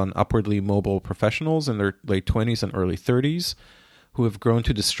focuses on upwardly mobile professionals in their late 20s and early 30s who have grown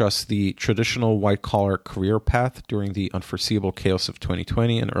to distrust the traditional white-collar career path during the unforeseeable chaos of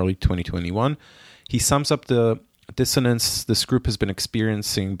 2020 and early 2021. He sums up the dissonance this group has been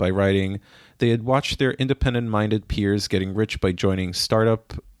experiencing by writing, they had watched their independent-minded peers getting rich by joining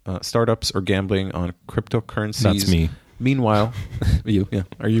startups or gambling on cryptocurrencies. That's me. Meanwhile,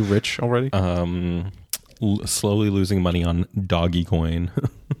 are you rich already? Slowly losing money on doggy coin.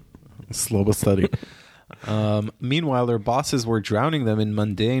 Slow but steady. Meanwhile, their bosses were drowning them in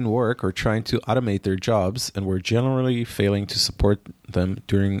mundane work or trying to automate their jobs and were generally failing to support them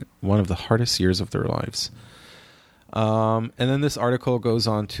during one of the hardest years of their lives. And then this article goes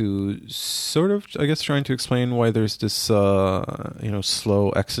on to sort of, I guess, trying to explain why there's this, slow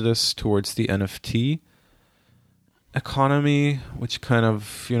exodus towards the NFT economy, which kind of,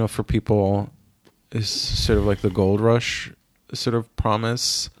 for people is sort of like the gold rush sort of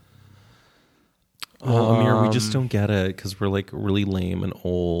promise. Well, Amir, we just don't get it because we're like really lame and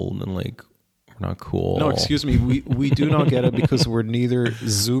old and like we're not cool. No, excuse me. We do not get it because we're neither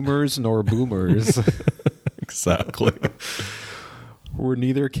Zoomers nor Boomers. Exactly. We're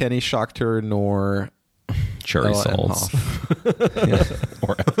neither Kenny Schachter nor Cherry Salts.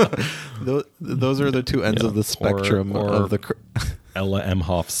 Those are the two ends of the spectrum of the Ella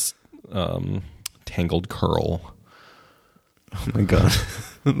Emhoff's Tangled Curl. Oh my god.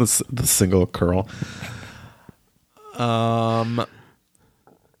 the single curl. What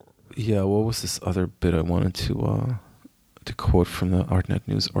was this other bit I wanted to quote from the ArtNet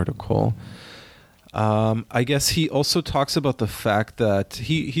News article? I guess he also talks about the fact that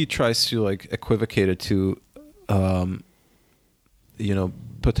he tries to like equivocate it to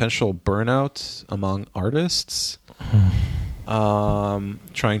potential burnout among artists.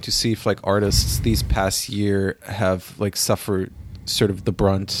 Trying to see if like artists these past year have like suffered sort of the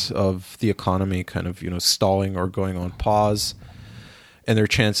brunt of the economy kind of stalling or going on pause, and their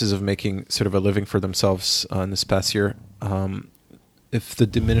chances of making sort of a living for themselves in this past year. If the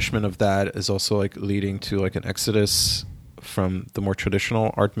diminishment of that is also like leading to like an exodus from the more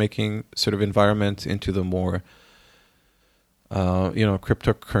traditional art making sort of environment into the more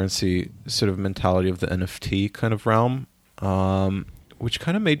cryptocurrency sort of mentality of the NFT kind of realm, which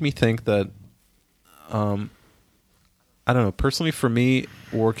kind of made me think that I don't know, personally for me,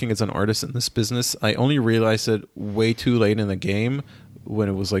 working as an artist in this business, I only realized it way too late in the game, when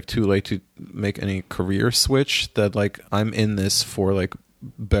it was like too late to make any career switch, that like I'm in this for like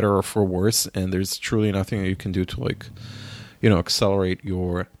better or for worse, and there's truly nothing that you can do to like accelerate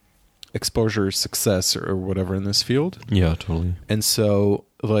your exposure, success, or whatever in this field. Yeah, totally. And so,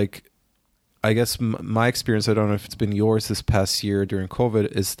 like, I guess my experience, I don't know if it's been yours this past year during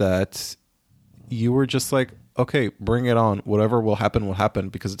COVID, is that you were just like, okay, bring it on. Whatever will happen,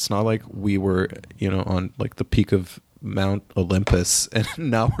 because it's not like we were, on like the peak of Mount Olympus and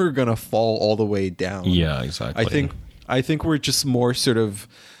now we're going to fall all the way down. Yeah, exactly. I think we're just more sort of,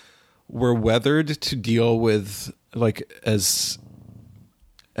 we're weathered to deal with, like, as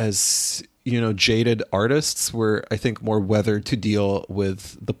jaded artists, we're, I think, more weathered to deal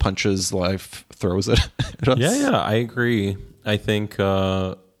with the punches life throws at us. Yeah, I agree. I think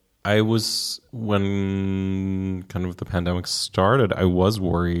I was, when kind of the pandemic started, I was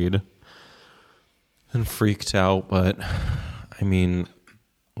worried and freaked out. But I mean,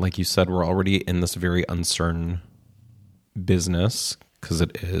 like you said, we're already in this very uncertain business, because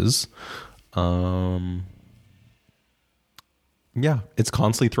it is. Yeah, it's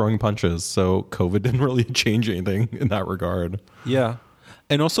constantly throwing punches. So COVID didn't really change anything in that regard. Yeah.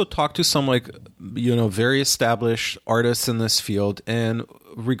 And also talk to some, like, very established artists in this field, and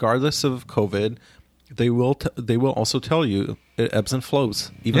regardless of COVID, they will also tell you it ebbs and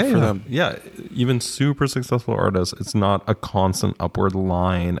flows, even for them. Yeah, even super successful artists, it's not a constant upward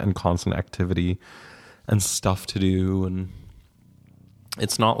line and constant activity and stuff to do, and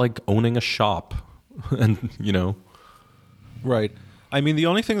it's not like owning a shop, and Right. I mean, the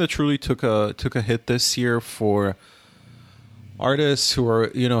only thing that truly took a hit this year for artists who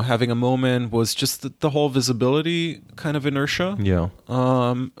are, having a moment was just the whole visibility kind of inertia. Yeah.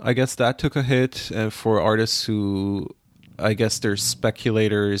 I guess that took a hit, and for artists who, I guess, they're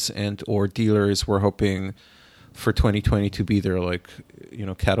speculators and or dealers were hoping for 2020 to be their, like,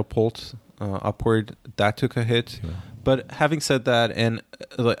 catapult upward. That took a hit. Yeah. But having said that, and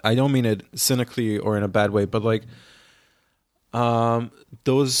I don't mean it cynically or in a bad way, but like,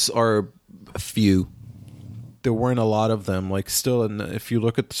 those are a few. There weren't a lot of them. Like, still, if you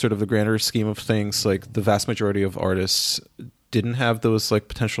look at sort of the grander scheme of things, like, the vast majority of artists didn't have those, like,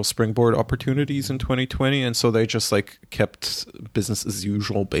 potential springboard opportunities in 2020, and so they just, like, kept business as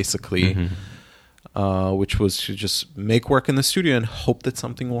usual, basically, which was to just make work in the studio and hope that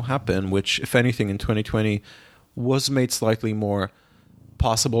something will happen, which, if anything, in 2020 was made slightly more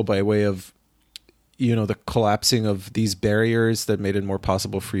possible by way of the collapsing of these barriers that made it more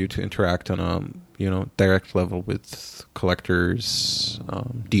possible for you to interact on a direct level with collectors,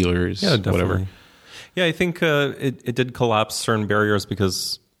 dealers, whatever. Yeah, I think it did collapse certain barriers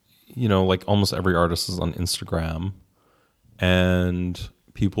because like almost every artist is on Instagram, and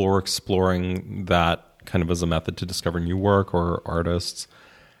people were exploring that kind of as a method to discover new work or artists.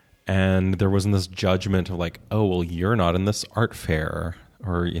 And there wasn't this judgment of like, oh, well, you're not in this art fair,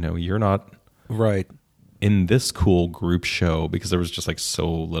 or you're not right in this cool group show, because there was just like so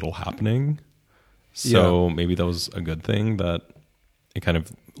little happening. So maybe that was a good thing, that it kind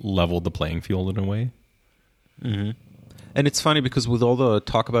of leveled the playing field in a way. Mm-hmm. And it's funny because with all the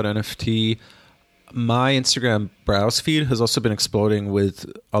talk about NFT, my Instagram browse feed has also been exploding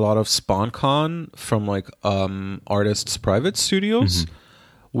with a lot of SpawnCon from like artists' private studios,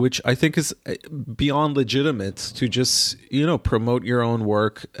 which I think is beyond legitimate to just promote your own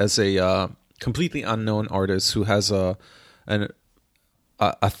work as a completely unknown artist who has a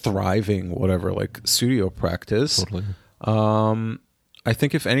thriving whatever, like, studio practice. Totally. I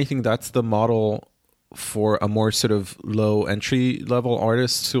think if anything, that's the model for a more sort of low entry level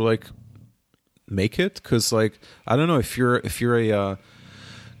artist to like make it, because like, I don't know, if you're a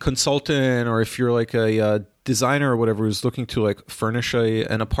consultant, or if you're like a designer or whatever who's looking to like furnish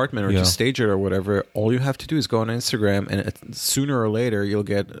an apartment or just stage it or whatever, all you have to do is go on Instagram, and sooner or later you'll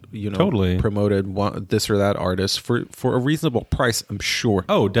get totally promoted this or that artist for a reasonable price, I'm sure.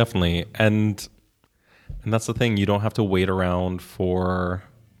 Oh, definitely. And that's the thing, you don't have to wait around for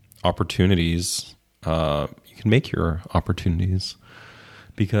opportunities. You can make your opportunities,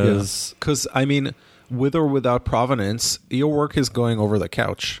 because I mean, with or without provenance, your work is going over the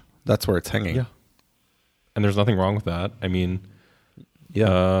couch. That's where it's hanging. Yeah. And there's nothing wrong with that. I mean,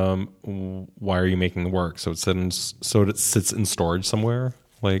 why are you making the work? So it sits in storage somewhere.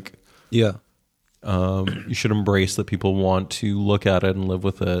 Like, you should embrace that people want to look at it and live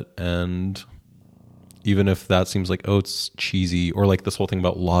with it. And even if that seems like, oh, it's cheesy, or like this whole thing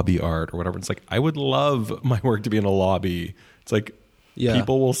about lobby art or whatever, it's like, I would love my work to be in a lobby. It's like,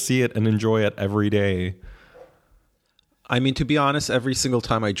 people will see it and enjoy it every day. I mean, to be honest, every single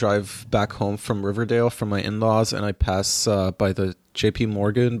time I drive back home from Riverdale from my in-laws, and I pass by the JP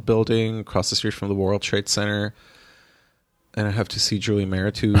Morgan building across the street from the World Trade Center, and I have to see Julie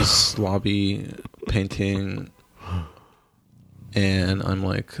Meritu's lobby painting, and I'm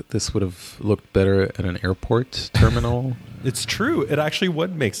like, this would have looked better at an airport terminal. It's true. It actually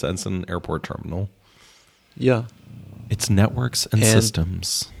would make sense in an airport terminal. Yeah. It's networks and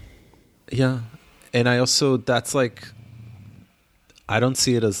systems. Yeah. And I also, that's like, I don't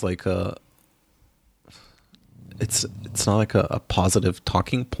see it as like it's not like a positive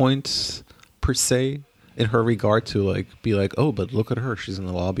talking point per se in her regard to like be like, oh, but look at her, she's in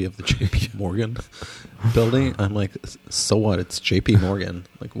the lobby of the JP Morgan building. I'm like, so what? It's JP Morgan.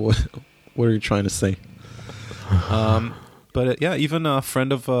 Like, what are you trying to say? But yeah, even a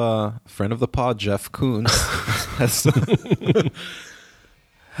friend of the pod, Jeff Koons,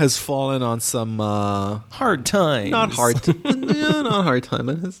 has fallen on some hard times. Not hard, not hard time.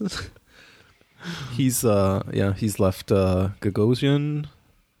 He's left Gagosian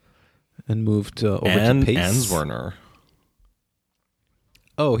and moved over to Pace. And Zwirner.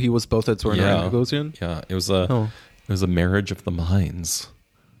 Oh, he was both at Zwirner and Gagosian? Yeah, it was a marriage of the minds.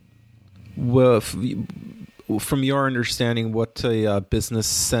 Well, from your understanding, what business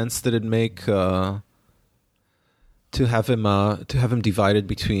sense did it make to have him divided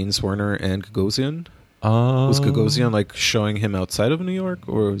between Zwirner and Gagosian? Was Gagosian like showing him outside of New York,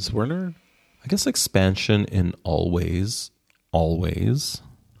 or was Zwirner? I guess expansion in always.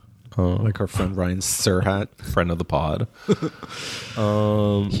 Like our friend Ryan Serhat, friend of the pod.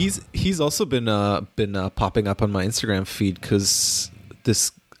 He's also been popping up on my Instagram feed because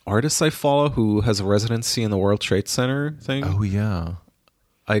this artist I follow who has a residency in the World Trade Center thing. Oh yeah,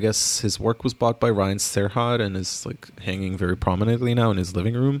 I guess his work was bought by Ryan Serhat and is like hanging very prominently now in his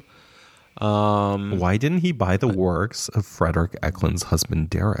living room. Why didn't he buy the works of Frederick Eklund's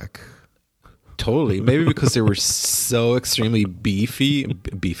husband Derek? Totally. Maybe because they were so extremely beefed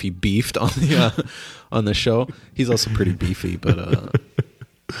on the show. He's also pretty beefy, but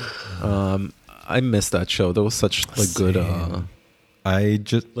I missed that show. That was such like good I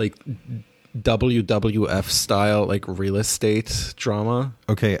just like WWF style like real estate drama.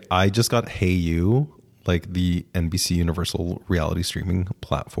 Okay, I just got Hey You, like the NBC Universal reality streaming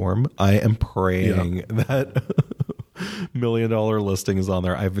platform. I am praying that $1 million listing is on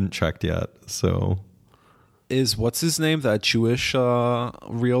there. I haven't checked yet. So is what's his name, that Jewish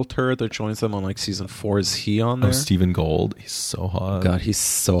realtor that joins them on like season 4, is he on there? Oh, Stephen Gold. He's so hot. God, he's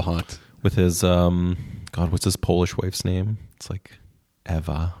so hot. With his what's his Polish wife's name? It's like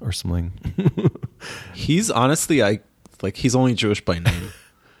Eva or something. He's honestly he's only Jewish by name.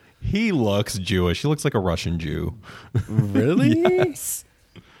 He looks Jewish. He looks like a Russian Jew. Really? Yes.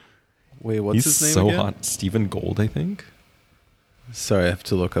 Wait, what's his name so again? hot. Stephen Gold, I think. Sorry, I have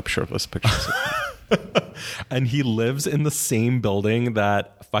to look up shirtless pictures. And he lives in the same building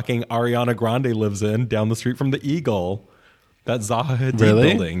that fucking Ariana Grande lives in, down the street from the Eagle. That Zaha Hadid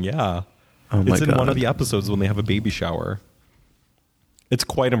building, yeah. Oh my It's in God. one of the episodes when they have a baby shower. It's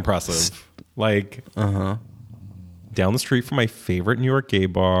quite impressive. Like, down the street from my favorite New York gay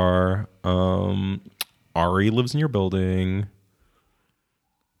bar. Ari lives in your building.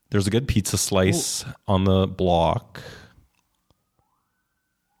 There's a good pizza slice on the block.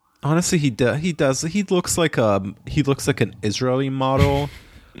 Honestly, he does. He looks like an Israeli model,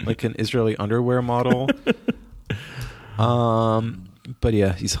 like an Israeli underwear model. But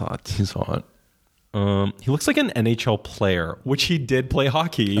yeah, he's hot. He's hot. He looks like an NHL player, which he did play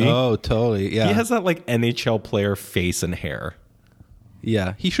hockey. Oh, totally. Yeah, He has that like NHL player face and hair.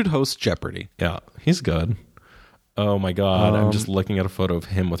 Yeah, he should host Jeopardy. Yeah, he's good. Oh my God, I'm just looking at a photo of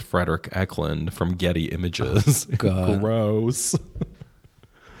him with Frederick Eklund from Getty Images. Oh, God. Gross.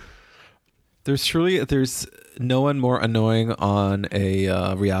 There's no one more annoying on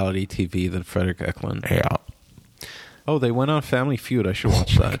a reality TV than Frederick Eklund. Yeah. Oh, they went on Family Feud. I should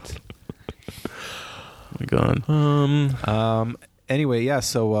watch that. Oh my God. Anyway, yeah.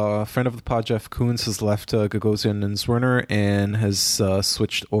 So, a friend of the pod, Jeff Koons, has left Gagosian and Zwirner and has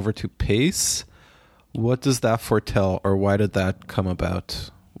switched over to Pace. What does that foretell, or why did that come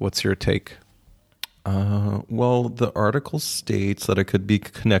about? What's your take? Well, the article states that it could be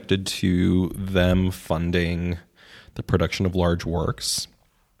connected to them funding the production of large works,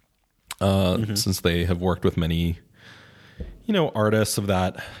 since they have worked with many, artists of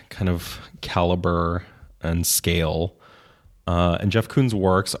that kind of caliber and scale. And Jeff Koons'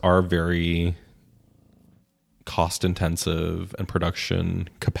 works are very cost intensive and production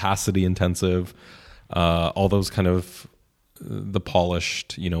capacity intensive. All those kind of the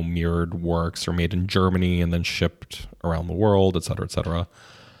polished, mirrored works are made in Germany and then shipped around the world, et cetera, et cetera.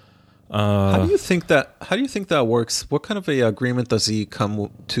 How do you think that works? What kind of a agreement does he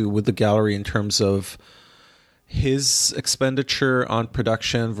come to with the gallery in terms of his expenditure on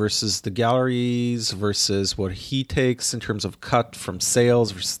production versus the galleries versus what he takes in terms of cut from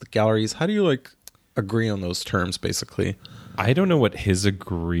sales versus the galleries? How do you like agree on those terms, basically? I don't know what his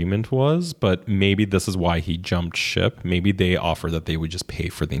agreement was, but maybe this is why he jumped ship. Maybe they offer that they would just pay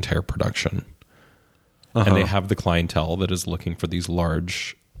for the entire production. And they have the clientele that is looking for these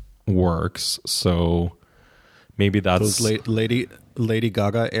large works. So maybe that's... Those Lady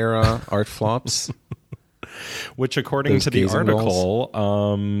Gaga era art flops. Which, according to the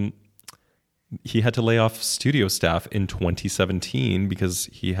article, he had to lay off studio staff in 2017 because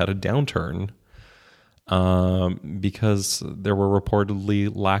he had a downturn. Because there were reportedly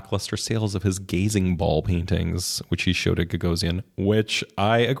lackluster sales of his gazing ball paintings, which he showed at Gagosian, which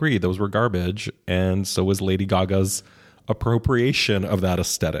I agree, those were garbage. And so was Lady Gaga's appropriation of that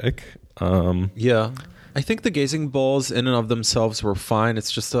aesthetic. Yeah. I think the gazing balls in and of themselves were fine.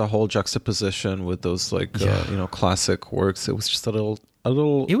 It's just a whole juxtaposition with those classic works. It was just a little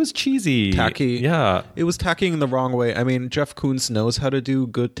it was cheesy, tacky. Yeah, it was tacky in the wrong way. I mean, Jeff Koons knows how to do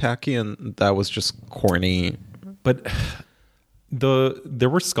good tacky, and that was just corny. But there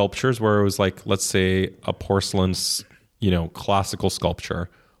were sculptures where it was like, let's say a porcelain, classical sculpture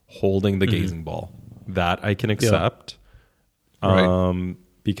holding the gazing ball. That I can accept. Yeah. Right.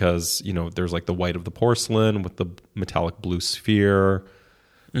 Because, there's like the white of the porcelain with the metallic blue sphere.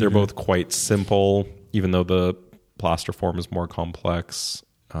 They're both quite simple, even though the plaster form is more complex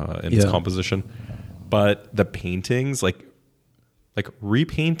in its composition. But the paintings, like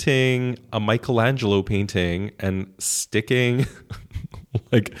repainting a Michelangelo painting and sticking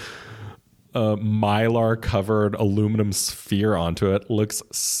like a mylar covered aluminum sphere onto it looks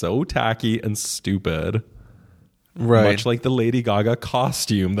so tacky and stupid. Right. Much like the Lady Gaga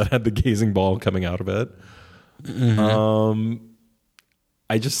costume that had the gazing ball coming out of it.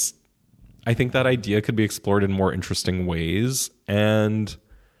 I think that idea could be explored in more interesting ways. And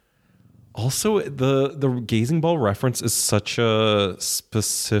also the gazing ball reference is such a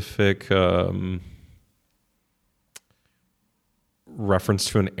specific reference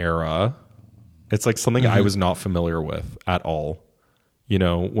to an era. It's like something I was not familiar with at all.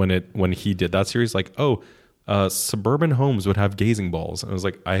 When he did that series, like, suburban homes would have gazing balls. And I was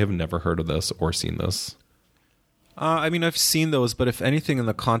like, I have never heard of this or seen this. I mean, I've seen those, but if anything, in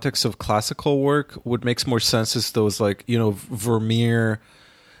the context of classical work, what makes more sense is those Vermeer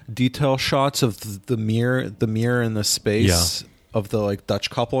detail shots of the mirror in the space of the like Dutch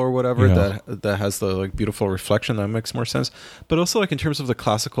couple or whatever that has the like beautiful reflection. That makes more sense. But also, like in terms of the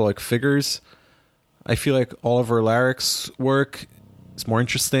classical like figures, I feel like Oliver Larrick's work is more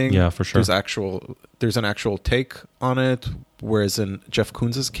interesting. Yeah, for sure. There's an actual take on it, whereas in Jeff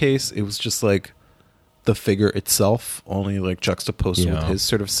Koons's case, it was just like the figure itself, only like juxtaposed with his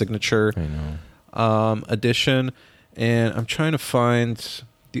sort of signature addition. And I'm trying to find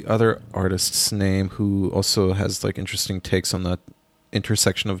the other artist's name who also has like interesting takes on that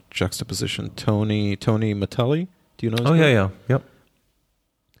intersection of juxtaposition. Tony Matelli. Do you know his name? Yep.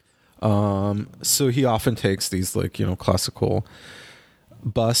 So he often takes these like, classical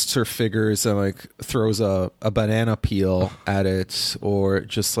busts or figures and like throws a banana peel at it, or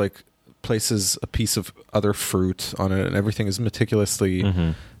just like places a piece of other fruit on it, and everything is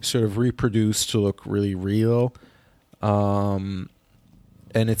meticulously sort of reproduced to look really real. And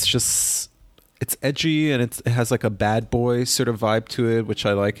it's edgy, and it has like a bad boy sort of vibe to it, which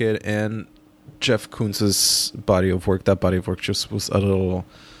I like it. And Jeff Koons's body of work just was a little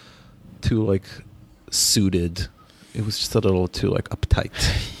too like suited. It was just a little too like uptight,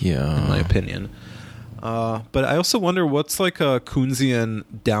 in my opinion. But I also wonder what's like a Koonsian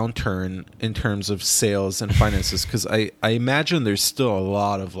downturn in terms of sales and finances, because I imagine there's still a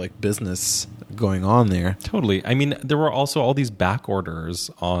lot of like business going on there. Totally. I mean, there were also all these back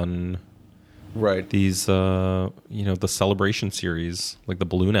orders on these, the celebration series, like the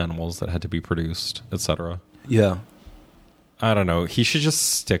balloon animals that had to be produced, etc. Yeah. I don't know. He should just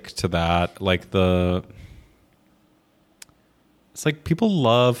stick to that. Like it's like people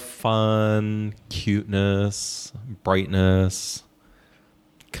love fun, cuteness, brightness,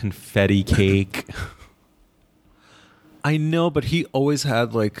 confetti cake. I know, but he always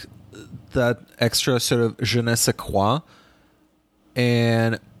had like that extra sort of je ne sais quoi.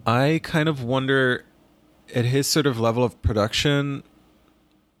 And I kind of wonder at his sort of level of production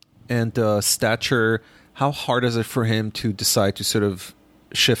and stature, how hard is it for him to decide to sort of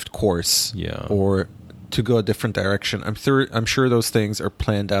shift course or to go a different direction? I'm sure those things are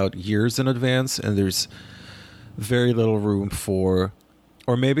planned out years in advance, and there's very little room for,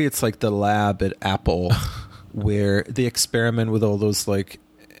 or maybe it's like the lab at Apple where they experiment with all those like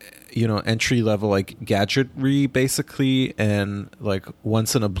entry level like gadgetry basically, and like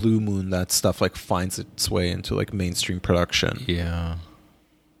once in a blue moon that stuff like finds its way into like mainstream production. Yeah.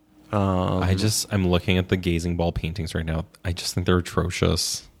 I'm looking at the Gazing Ball paintings right now. I just think they're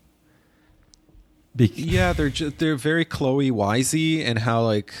atrocious. Yeah, they're very Chloe Wisey and how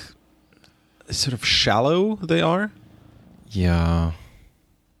like sort of shallow they are. Yeah.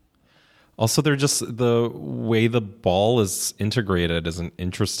 Also, they're just the way the ball is integrated isn't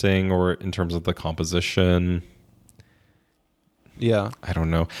interesting, or in terms of the composition. Yeah. I don't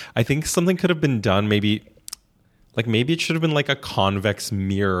know. I think something could have been done. Maybe it should have been like a convex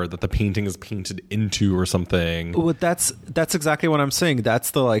mirror that the painting is painted into or something. Well, that's exactly what I'm saying. That's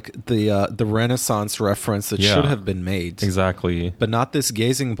the Renaissance reference that should have been made. Exactly. But not this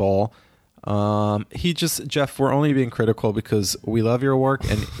Gazing Ball. Jeff, we're only being critical because we love your work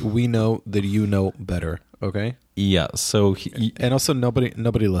and we know that you know better. Okay. Yeah. So and also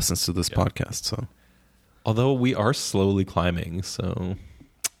nobody listens to this podcast. So, although we are slowly climbing, so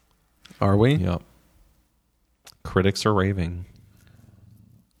are we? Yeah. Critics are raving.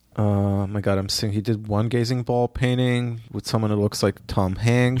 Oh my God, I'm seeing he did one Gazing Ball painting with someone who looks like Tom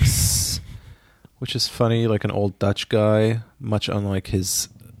Hanks, which is funny, like an old Dutch guy, much unlike his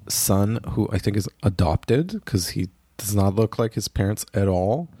son, who I think is adopted because he does not look like his parents at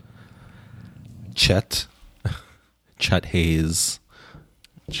all. Chet Hayes.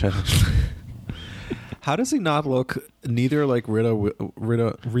 How does he not look neither like Rita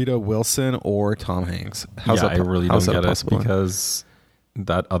Wilson or Tom Hanks? I really don't get it, because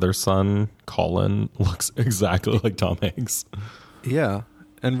that other son, Colin, looks exactly like Tom Hanks. Yeah.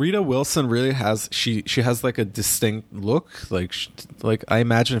 And Rita Wilson really has she has like a distinct look, like I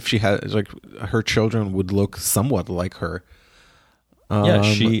imagine if she had like her children would look somewhat like her. Yeah,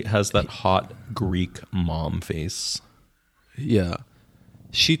 she has that hot Greek mom face. Yeah,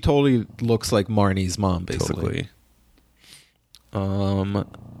 she totally looks like Marnie's mom, basically. Totally.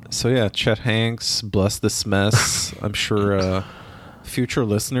 So yeah, Chet Hanks, bless this mess. I'm sure future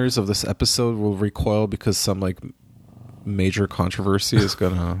listeners of this episode will recoil because some like major controversy is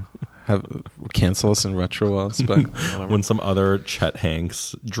gonna cancel us in retro aspect. When some other Chet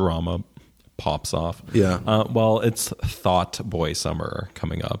Hanks drama pops off. Yeah. Well, it's Thought Boy Summer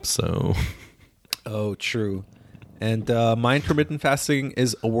coming up, so. Oh, true. And my intermittent fasting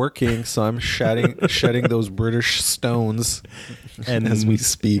is working, so I'm shedding those British stones and as we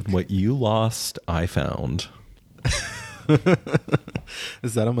speak. What you lost, I found.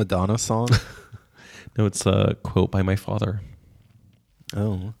 Is that a Madonna song? No, it's a quote by my father.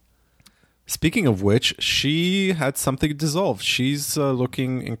 Oh. Speaking of which, she had something dissolved. She's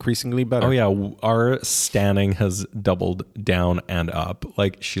looking increasingly better. Oh, yeah. Our standing has doubled down and up.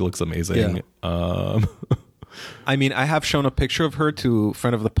 Like, she looks amazing. Yeah. I mean, I have shown a picture of her to a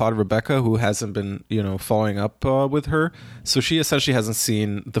friend of the pod, Rebecca, who hasn't been, following up with her. So she essentially hasn't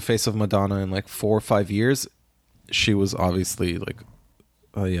seen the face of Madonna in like 4 or 5 years. She was obviously like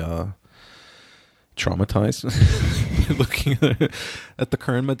traumatized looking at the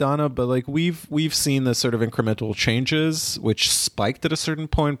current Madonna, but like we've seen the sort of incremental changes which spiked at a certain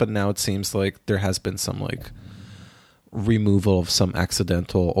point, but now it seems like there has been some like removal of some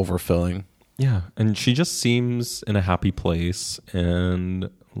accidental overfilling. Yeah, and she just seems in a happy place and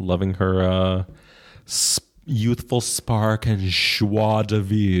loving her youthful spark and joie de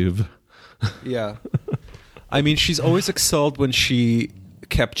vivre. Yeah. I mean, she's always excelled when she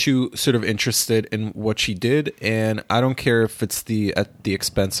kept you sort of interested in what she did, and I don't care if it's at the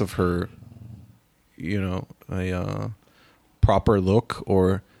expense of her, a proper look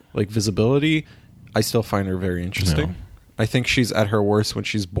or like visibility. I still find her very interesting. No. I think she's at her worst when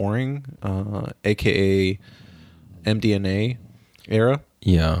she's boring, aka MDNA era.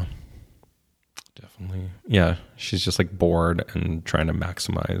 Yeah, definitely. Yeah, she's just like bored and trying to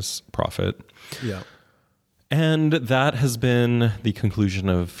maximize profit. Yeah. And that has been the conclusion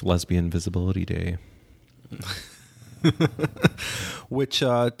of Lesbian Visibility Day. Which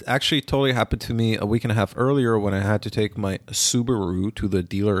actually totally happened to me a week and a half earlier when I had to take my Subaru to the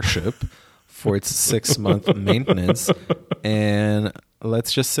dealership for its 6-month maintenance. And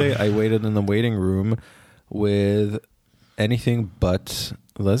let's just say I waited in the waiting room with anything but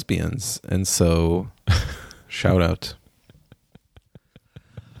lesbians. And so, shout out.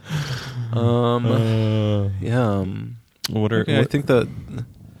 Yeah. I think the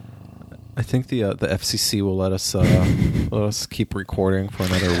FCC will let us keep recording for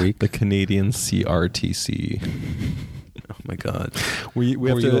another week. The Canadian CRTC. Oh my God. We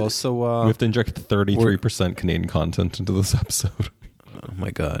have to inject 33% Canadian content into this episode. Oh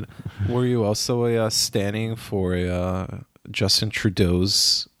my God. Were you also standing for Justin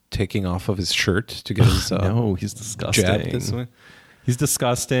Trudeau's taking off of his shirt to get his no, he's disgusting. jab this way? He's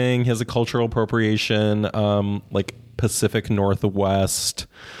disgusting. He has a cultural appropriation, like Pacific Northwest.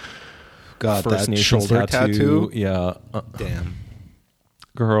 God, First that Nations shoulder tattoo. Yeah. Damn.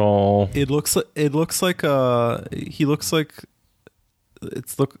 Girl. It looks like he looks like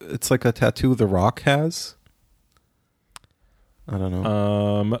it's like a tattoo The Rock has. I don't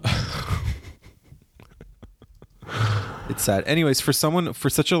know. It's sad. Anyways, for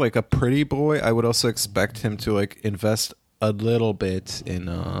such a pretty boy, I would also expect him to like invest a little bit in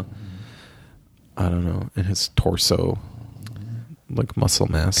I don't know, in his torso, like muscle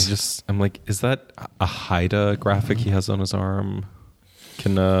mass. I'm like, is that a Haida graphic he has on his arm?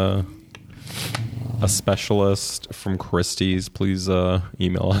 Can a specialist from Christie's please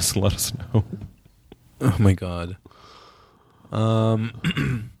email us and let us know? Oh my god.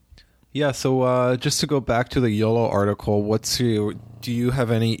 Yeah, so just to go back to the YOLO article, do you have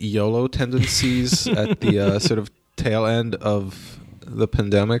any YOLO tendencies at the sort of tail end of the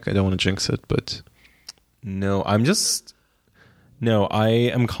pandemic? I don't want to jinx it, but No, I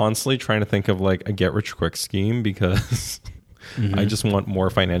am constantly trying to think of like a get rich quick scheme because I just want more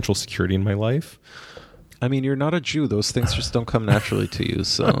financial security in my life. I mean, you're not a Jew. Those things just don't come naturally to you.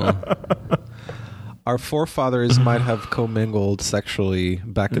 So our forefathers might have commingled sexually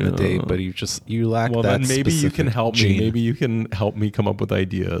back in the day, but you lack well, that. Well, then maybe you can help gene. me. Maybe you can help me come up with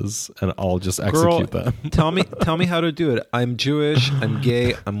ideas, and I'll just execute them. tell me how to do it. I'm Jewish. I'm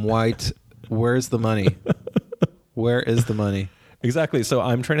gay. I'm white. Where's the money? Where is the money? Exactly. So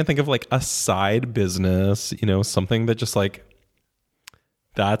I'm trying to think of like a side business, something that just like,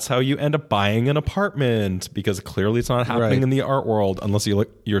 that's how you end up buying an apartment, because clearly it's not happening in the art world unless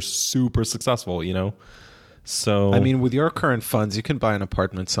you're super successful, So I mean, with your current funds, you can buy an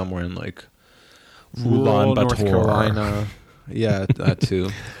apartment somewhere in like rural North Carolina. Yeah, that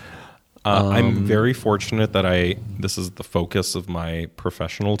too. I'm very fortunate that this is the focus of my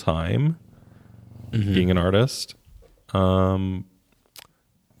professional time, being an artist.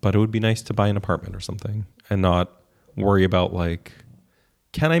 But it would be nice to buy an apartment or something and not worry about like,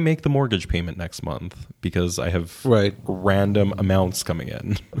 can I make the mortgage payment next month? Because I have random amounts coming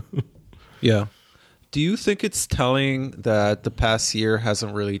in. Yeah. Do you think it's telling that the past year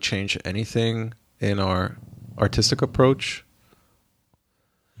hasn't really changed anything in our artistic approach?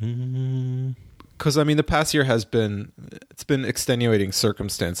 Because I mean, the past year it's been extenuating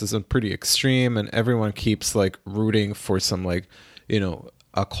circumstances and pretty extreme, and everyone keeps like rooting for some like,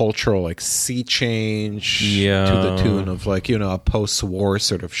 a cultural like sea change to the tune of like, a post-war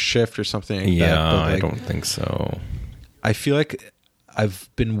sort of shift or something like that. But like, I don't think so. I feel like I've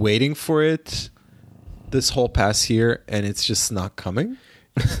been waiting for it this whole past year and it's just not coming.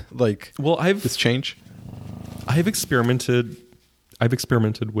 Like, this change. I've experimented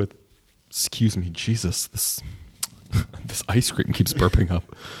with, excuse me, Jesus, this ice cream keeps burping up.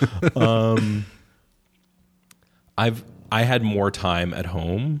 I had more time at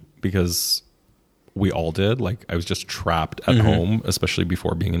home because we all did. Like, I was just trapped at home, especially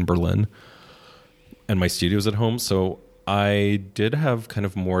before being in Berlin, and my studio's at home. So I did have kind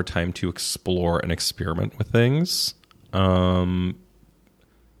of more time to explore and experiment with things.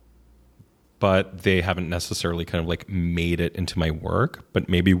 But they haven't necessarily kind of like made it into my work, but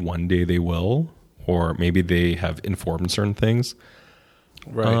maybe one day they will, or maybe they have informed certain things.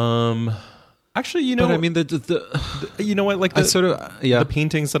 Actually, but I mean, you know what, like the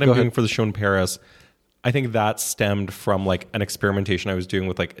paintings that I'm doing for the show in Paris, I think that stemmed from like an experimentation I was doing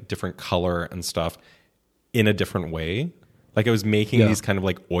with like different color and stuff in a different way. Like I was making these kind of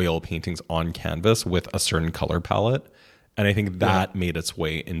like oil paintings on canvas with a certain color palette. And I think that made its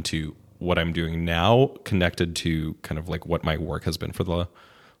way into what I'm doing now, connected to kind of like what my work has been for the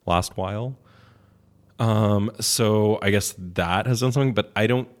last while. So I guess that has done something, but I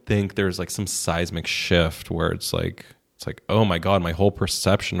don't think there's like some seismic shift where it's like, oh my God, my whole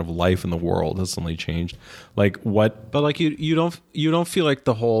perception of life in the world has suddenly changed. Like what? But like you don't feel like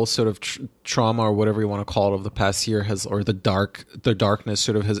the whole sort of trauma or whatever you want to call it of the past year or the darkness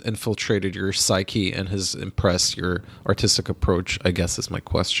sort of has infiltrated your psyche and has impressed your artistic approach, I guess is my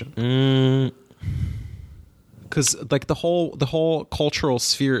question. Because like the whole cultural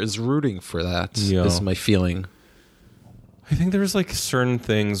sphere is rooting for that. Is my feeling. I think there's like certain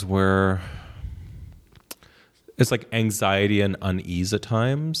things where it's like anxiety and unease at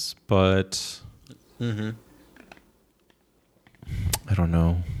times, but I don't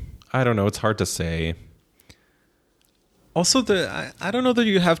know. It's hard to say. Also, I don't know that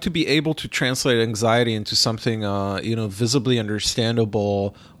you have to be able to translate anxiety into something visibly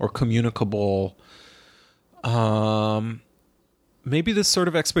understandable or communicable. maybe this sort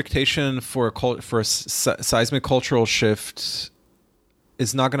of expectation for a seismic cultural shift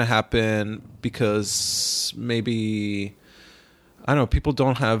is not going to happen because maybe, I don't know, people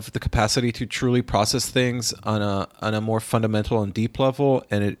don't have the capacity to truly process things on a more fundamental and deep level,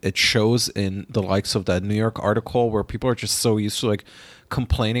 and it shows in the likes of that New York article where people are just so used to like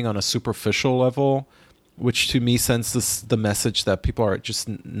complaining on a superficial level, which to me sends the message that people are just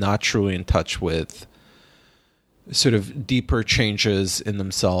not truly in touch with sort of deeper changes in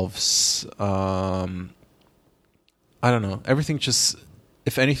themselves. I don't know. Everything just,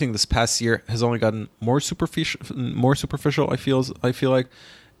 if anything, this past year has only gotten more superficial. I feel like,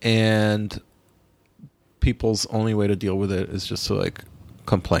 and people's only way to deal with it is just to like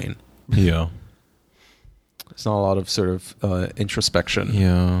complain. Yeah, there's not a lot of sort of introspection.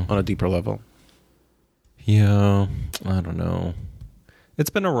 Yeah, on a deeper level. Yeah, I don't know.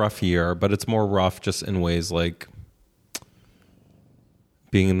 It's been a rough year, but it's more rough just in ways like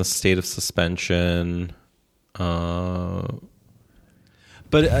being in the state of suspension.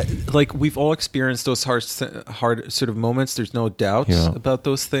 But like we've all experienced those hard sort of moments. There's no doubt about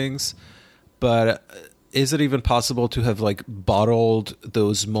those things. But is it even possible to have like bottled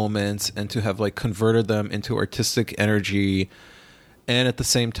those moments and to have like converted them into artistic energy, and at the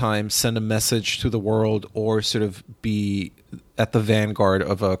same time send a message to the world or sort of be at the vanguard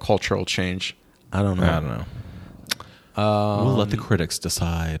of a cultural change? I don't know. We'll let the critics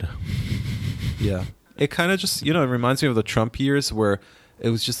decide. Yeah. It kind of just, it reminds me of the Trump years where it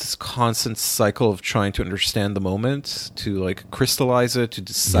was just this constant cycle of trying to understand the moment, to like crystallize it, to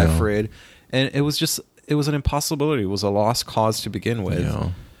decipher it. And it was an impossibility. It was a lost cause to begin with. Yeah.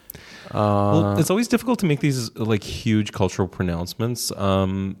 Well, it's always difficult to make these like huge cultural pronouncements.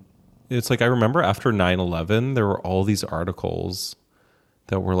 It's like I remember after 9/11, there were all these articles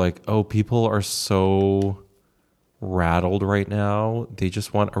that were like, "Oh, people are so rattled right now. They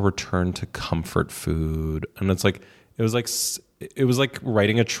just want a return to comfort food." And it's like it was like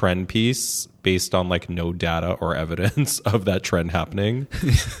writing a trend piece based on like no data or evidence of that trend happening.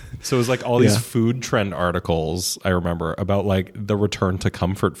 So it was like all these food trend articles, I remember, about like the return to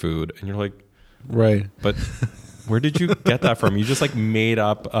comfort food. And you're like, right. But where did you get that from? You just like made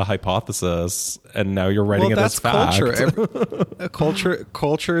up a hypothesis and now you're writing it as fact.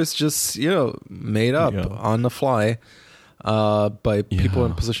 Culture is just, made up on the fly by people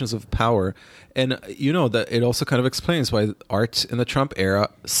in positions of power. And that it also kind of explains why art in the Trump era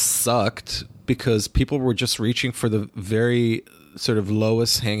sucked, because people were just reaching for the very sort of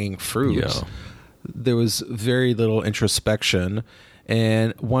lowest hanging fruit. Yeah. There was very little introspection.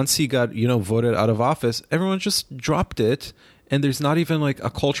 And once he got, voted out of office, everyone just dropped it. And there's not even like a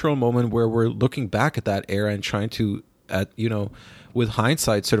cultural moment where we're looking back at that era and trying to, with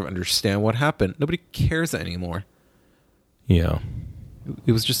hindsight, sort of understand what happened. Nobody cares anymore. Yeah.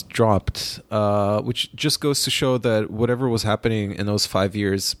 It was just dropped, which just goes to show that whatever was happening in those 5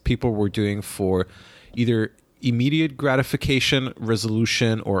 years, people were doing for either immediate gratification,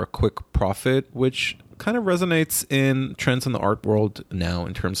 resolution, or a quick profit, which kind of resonates in trends in the art world now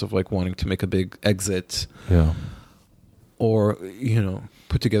in terms of like wanting to make a big exit. Yeah. Or,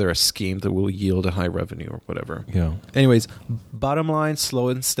 put together a scheme that will yield a high revenue or whatever. Yeah. Anyways, bottom line, slow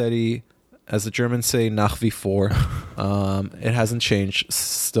and steady. As the Germans say, nach wie vor. It hasn't changed.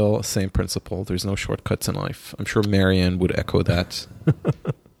 Still same principle. There's no shortcuts in life. I'm sure Marianne would echo that.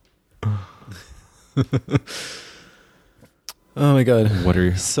 Oh my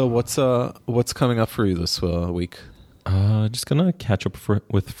God. So what's coming up for you this week? Just gonna catch up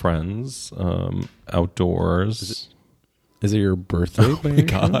with friends, outdoors. Is it your birthday? Oh my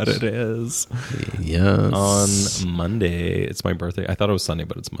God, it is. Yes. On Monday. It's my birthday. I thought it was Sunday,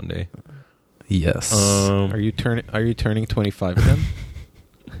 but it's Monday. Yes. Are you turning 25 again?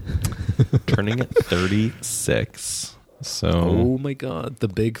 Turning 36. So. Oh my God, the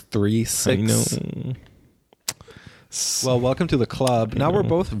big 3-6. I know. Well, welcome to the club. Now we're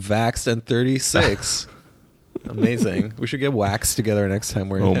both vaxxed and 36. Amazing. We should get waxed together next time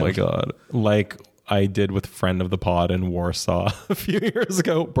we're in. Oh my God. Like I did with friend of the pod in Warsaw a few years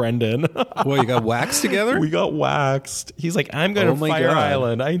ago, Brendan. Well, you got waxed together? We got waxed. He's like, I'm going to Fire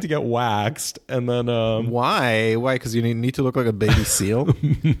Island. I need to get waxed. And then why? Because you need to look like a baby seal?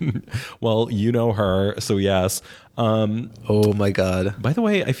 Well, you know her, so yes. Oh my God. By the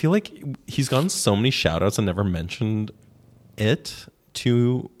way, I feel like he's gotten so many shout outs and never mentioned it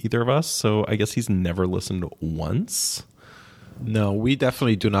to either of us, so I guess he's never listened once. No, we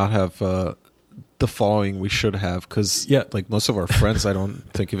definitely do not have the following we should have, because like most of our friends I don't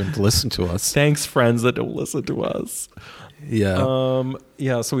think even listen to us. Thanks, friends that don't listen to us. Yeah.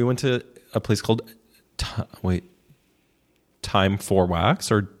 So we went to a place called time for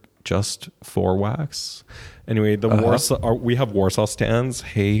wax or just for wax. Anyway, the Warsaw, we have Warsaw stands.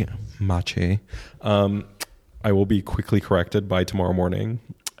 Hey, Mache. I will be quickly corrected by tomorrow morning.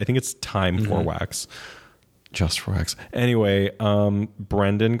 I think it's time for wax. Just for wax. Anyway,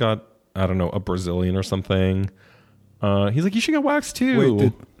 Brendan got, I don't know, a Brazilian or something. He's like, you should get wax too.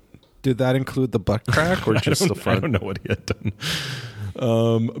 Wait, did that include the butt crack or just the front? I don't know what he had done.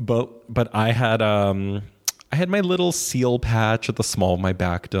 But I had my little seal patch at the small of my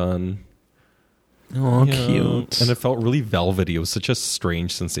back done. Oh, cute. And it felt really velvety. It was such a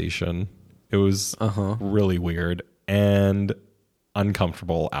strange sensation. It was really weird and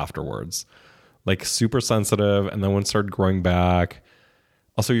uncomfortable afterwards. Like super sensitive, and then when it started growing back,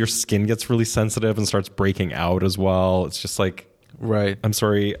 also your skin gets really sensitive and starts breaking out as well. It's just like, right. I'm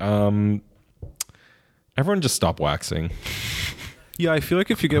sorry. Everyone just stop waxing. Yeah, I feel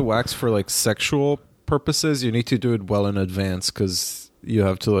like if you get waxed for like sexual purposes, you need to do it well in advance because you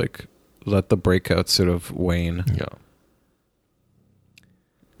have to like let the breakout sort of wane. Yeah.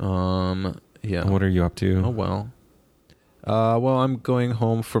 Yeah. What are you up to? Oh well. Well, I'm going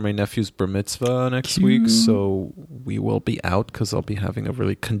home for my nephew's bar mitzvah next week, so we will be out because I'll be having a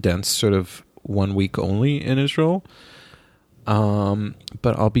really condensed sort of 1 week only in Israel.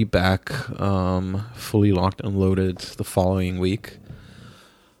 But I'll be back fully locked and loaded the following week.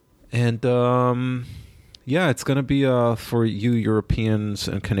 And yeah, it's going to be for you Europeans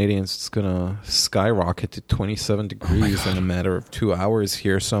and Canadians, it's going to skyrocket to 27 degrees in a matter of 2 hours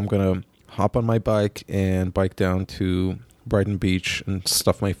here. So I'm going to hop on my bike and bike down to Brighton Beach and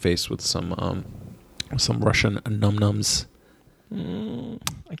stuff my face with some Russian num-nums.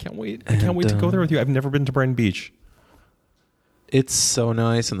 I can't wait. I can't wait to go there with you. I've never been to Brighton Beach. It's so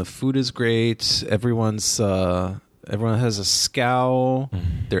nice, and the food is great. Everyone has a scowl.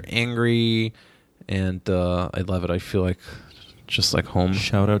 They're angry, and I love it. I feel like just like home.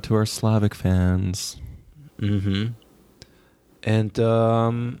 Shout out to our Slavic fans. Mm-hmm. And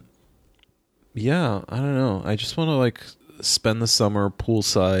yeah, I don't know. I just want to like spend the summer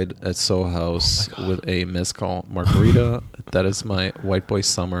poolside at Soho House with a mezcal margarita. That is my white boy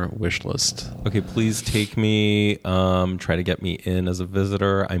summer wish list. Okay, please take me. Try to get me in as a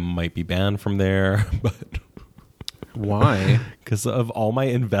visitor. I might be banned from there, but why? Because of all my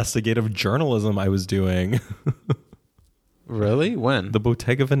investigative journalism I was doing. Really? When? The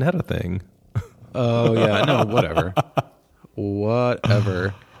Bottega Veneta thing. Oh yeah, no, whatever.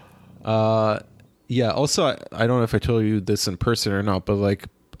 Whatever. Yeah, also, I don't know if I told you this in person or not, but like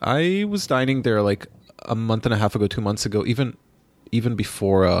I was dining there like a month and a half ago, 2 months ago, even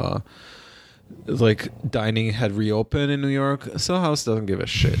before like dining had reopened in New York. Soho House doesn't give a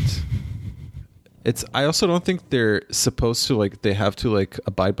shit. I also don't think they're supposed to like, they have to like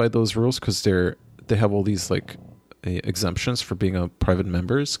abide by those rules because they have all these like exemptions for being a private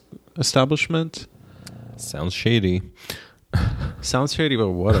members establishment. Sounds shady. Sounds shady,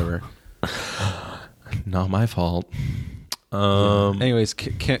 but whatever. Not my fault. Anyways,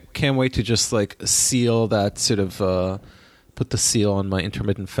 can't wait to just like seal that sort of put the seal on my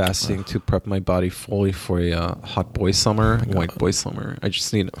intermittent fasting to prep my body fully for a hot boy summer, white boy summer.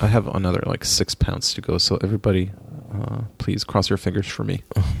 I have another like 6 pounds to go, so everybody please cross your fingers for me.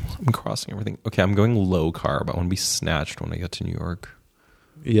 I'm crossing everything. Okay, I'm going low carb. I want to be snatched when I get to New York.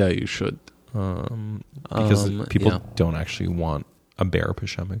 Yeah, you should. Because people don't actually want a bear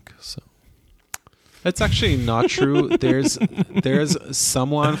pashemic, so that's actually not true. There's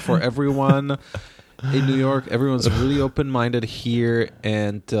someone for everyone in New York. Everyone's really open-minded here,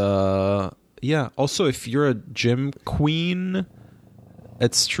 and yeah. Also, if you're a gym queen,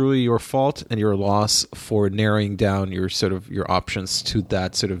 it's truly your fault and your loss for narrowing down your options to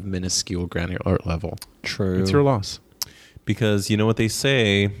that sort of minuscule granular level. True, it's your loss. Because you know what they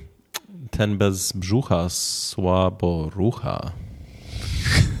say: "Ten bez brzucha sła borucha."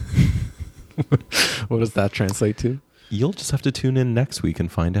 What does that translate to? You'll just have to tune in next week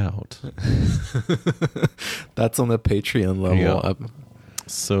and find out. That's on the Patreon level. Yeah.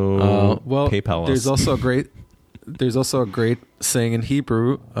 So, well, PayPal us. There's also a great saying in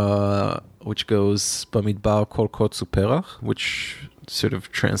Hebrew, which goes "Bamidbar kol kotzu perach," which sort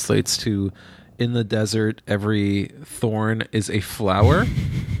of translates to "In the desert, every thorn is a flower."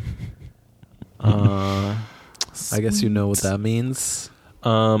 I guess you know what that means.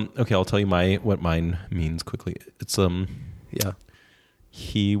 Okay, I'll tell you what mine means quickly. It's yeah.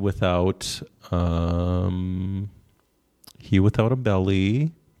 He without a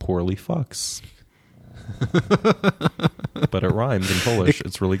belly poorly fucks. But it rhymes in Polish.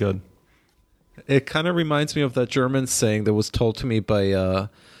 It's really good. It kind of reminds me of that German saying that was told to me by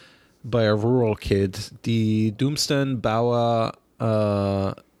by a rural kid. Die Dummsten Bauer.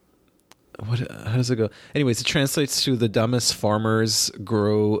 How does it go? Anyways, it translates to the dumbest farmers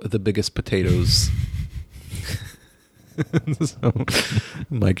grow the biggest potatoes. So,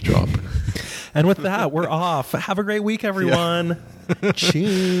 mic drop. And with that, we're off. Have a great week, everyone. Yeah.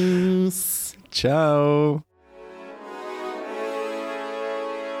 Cheers. Ciao.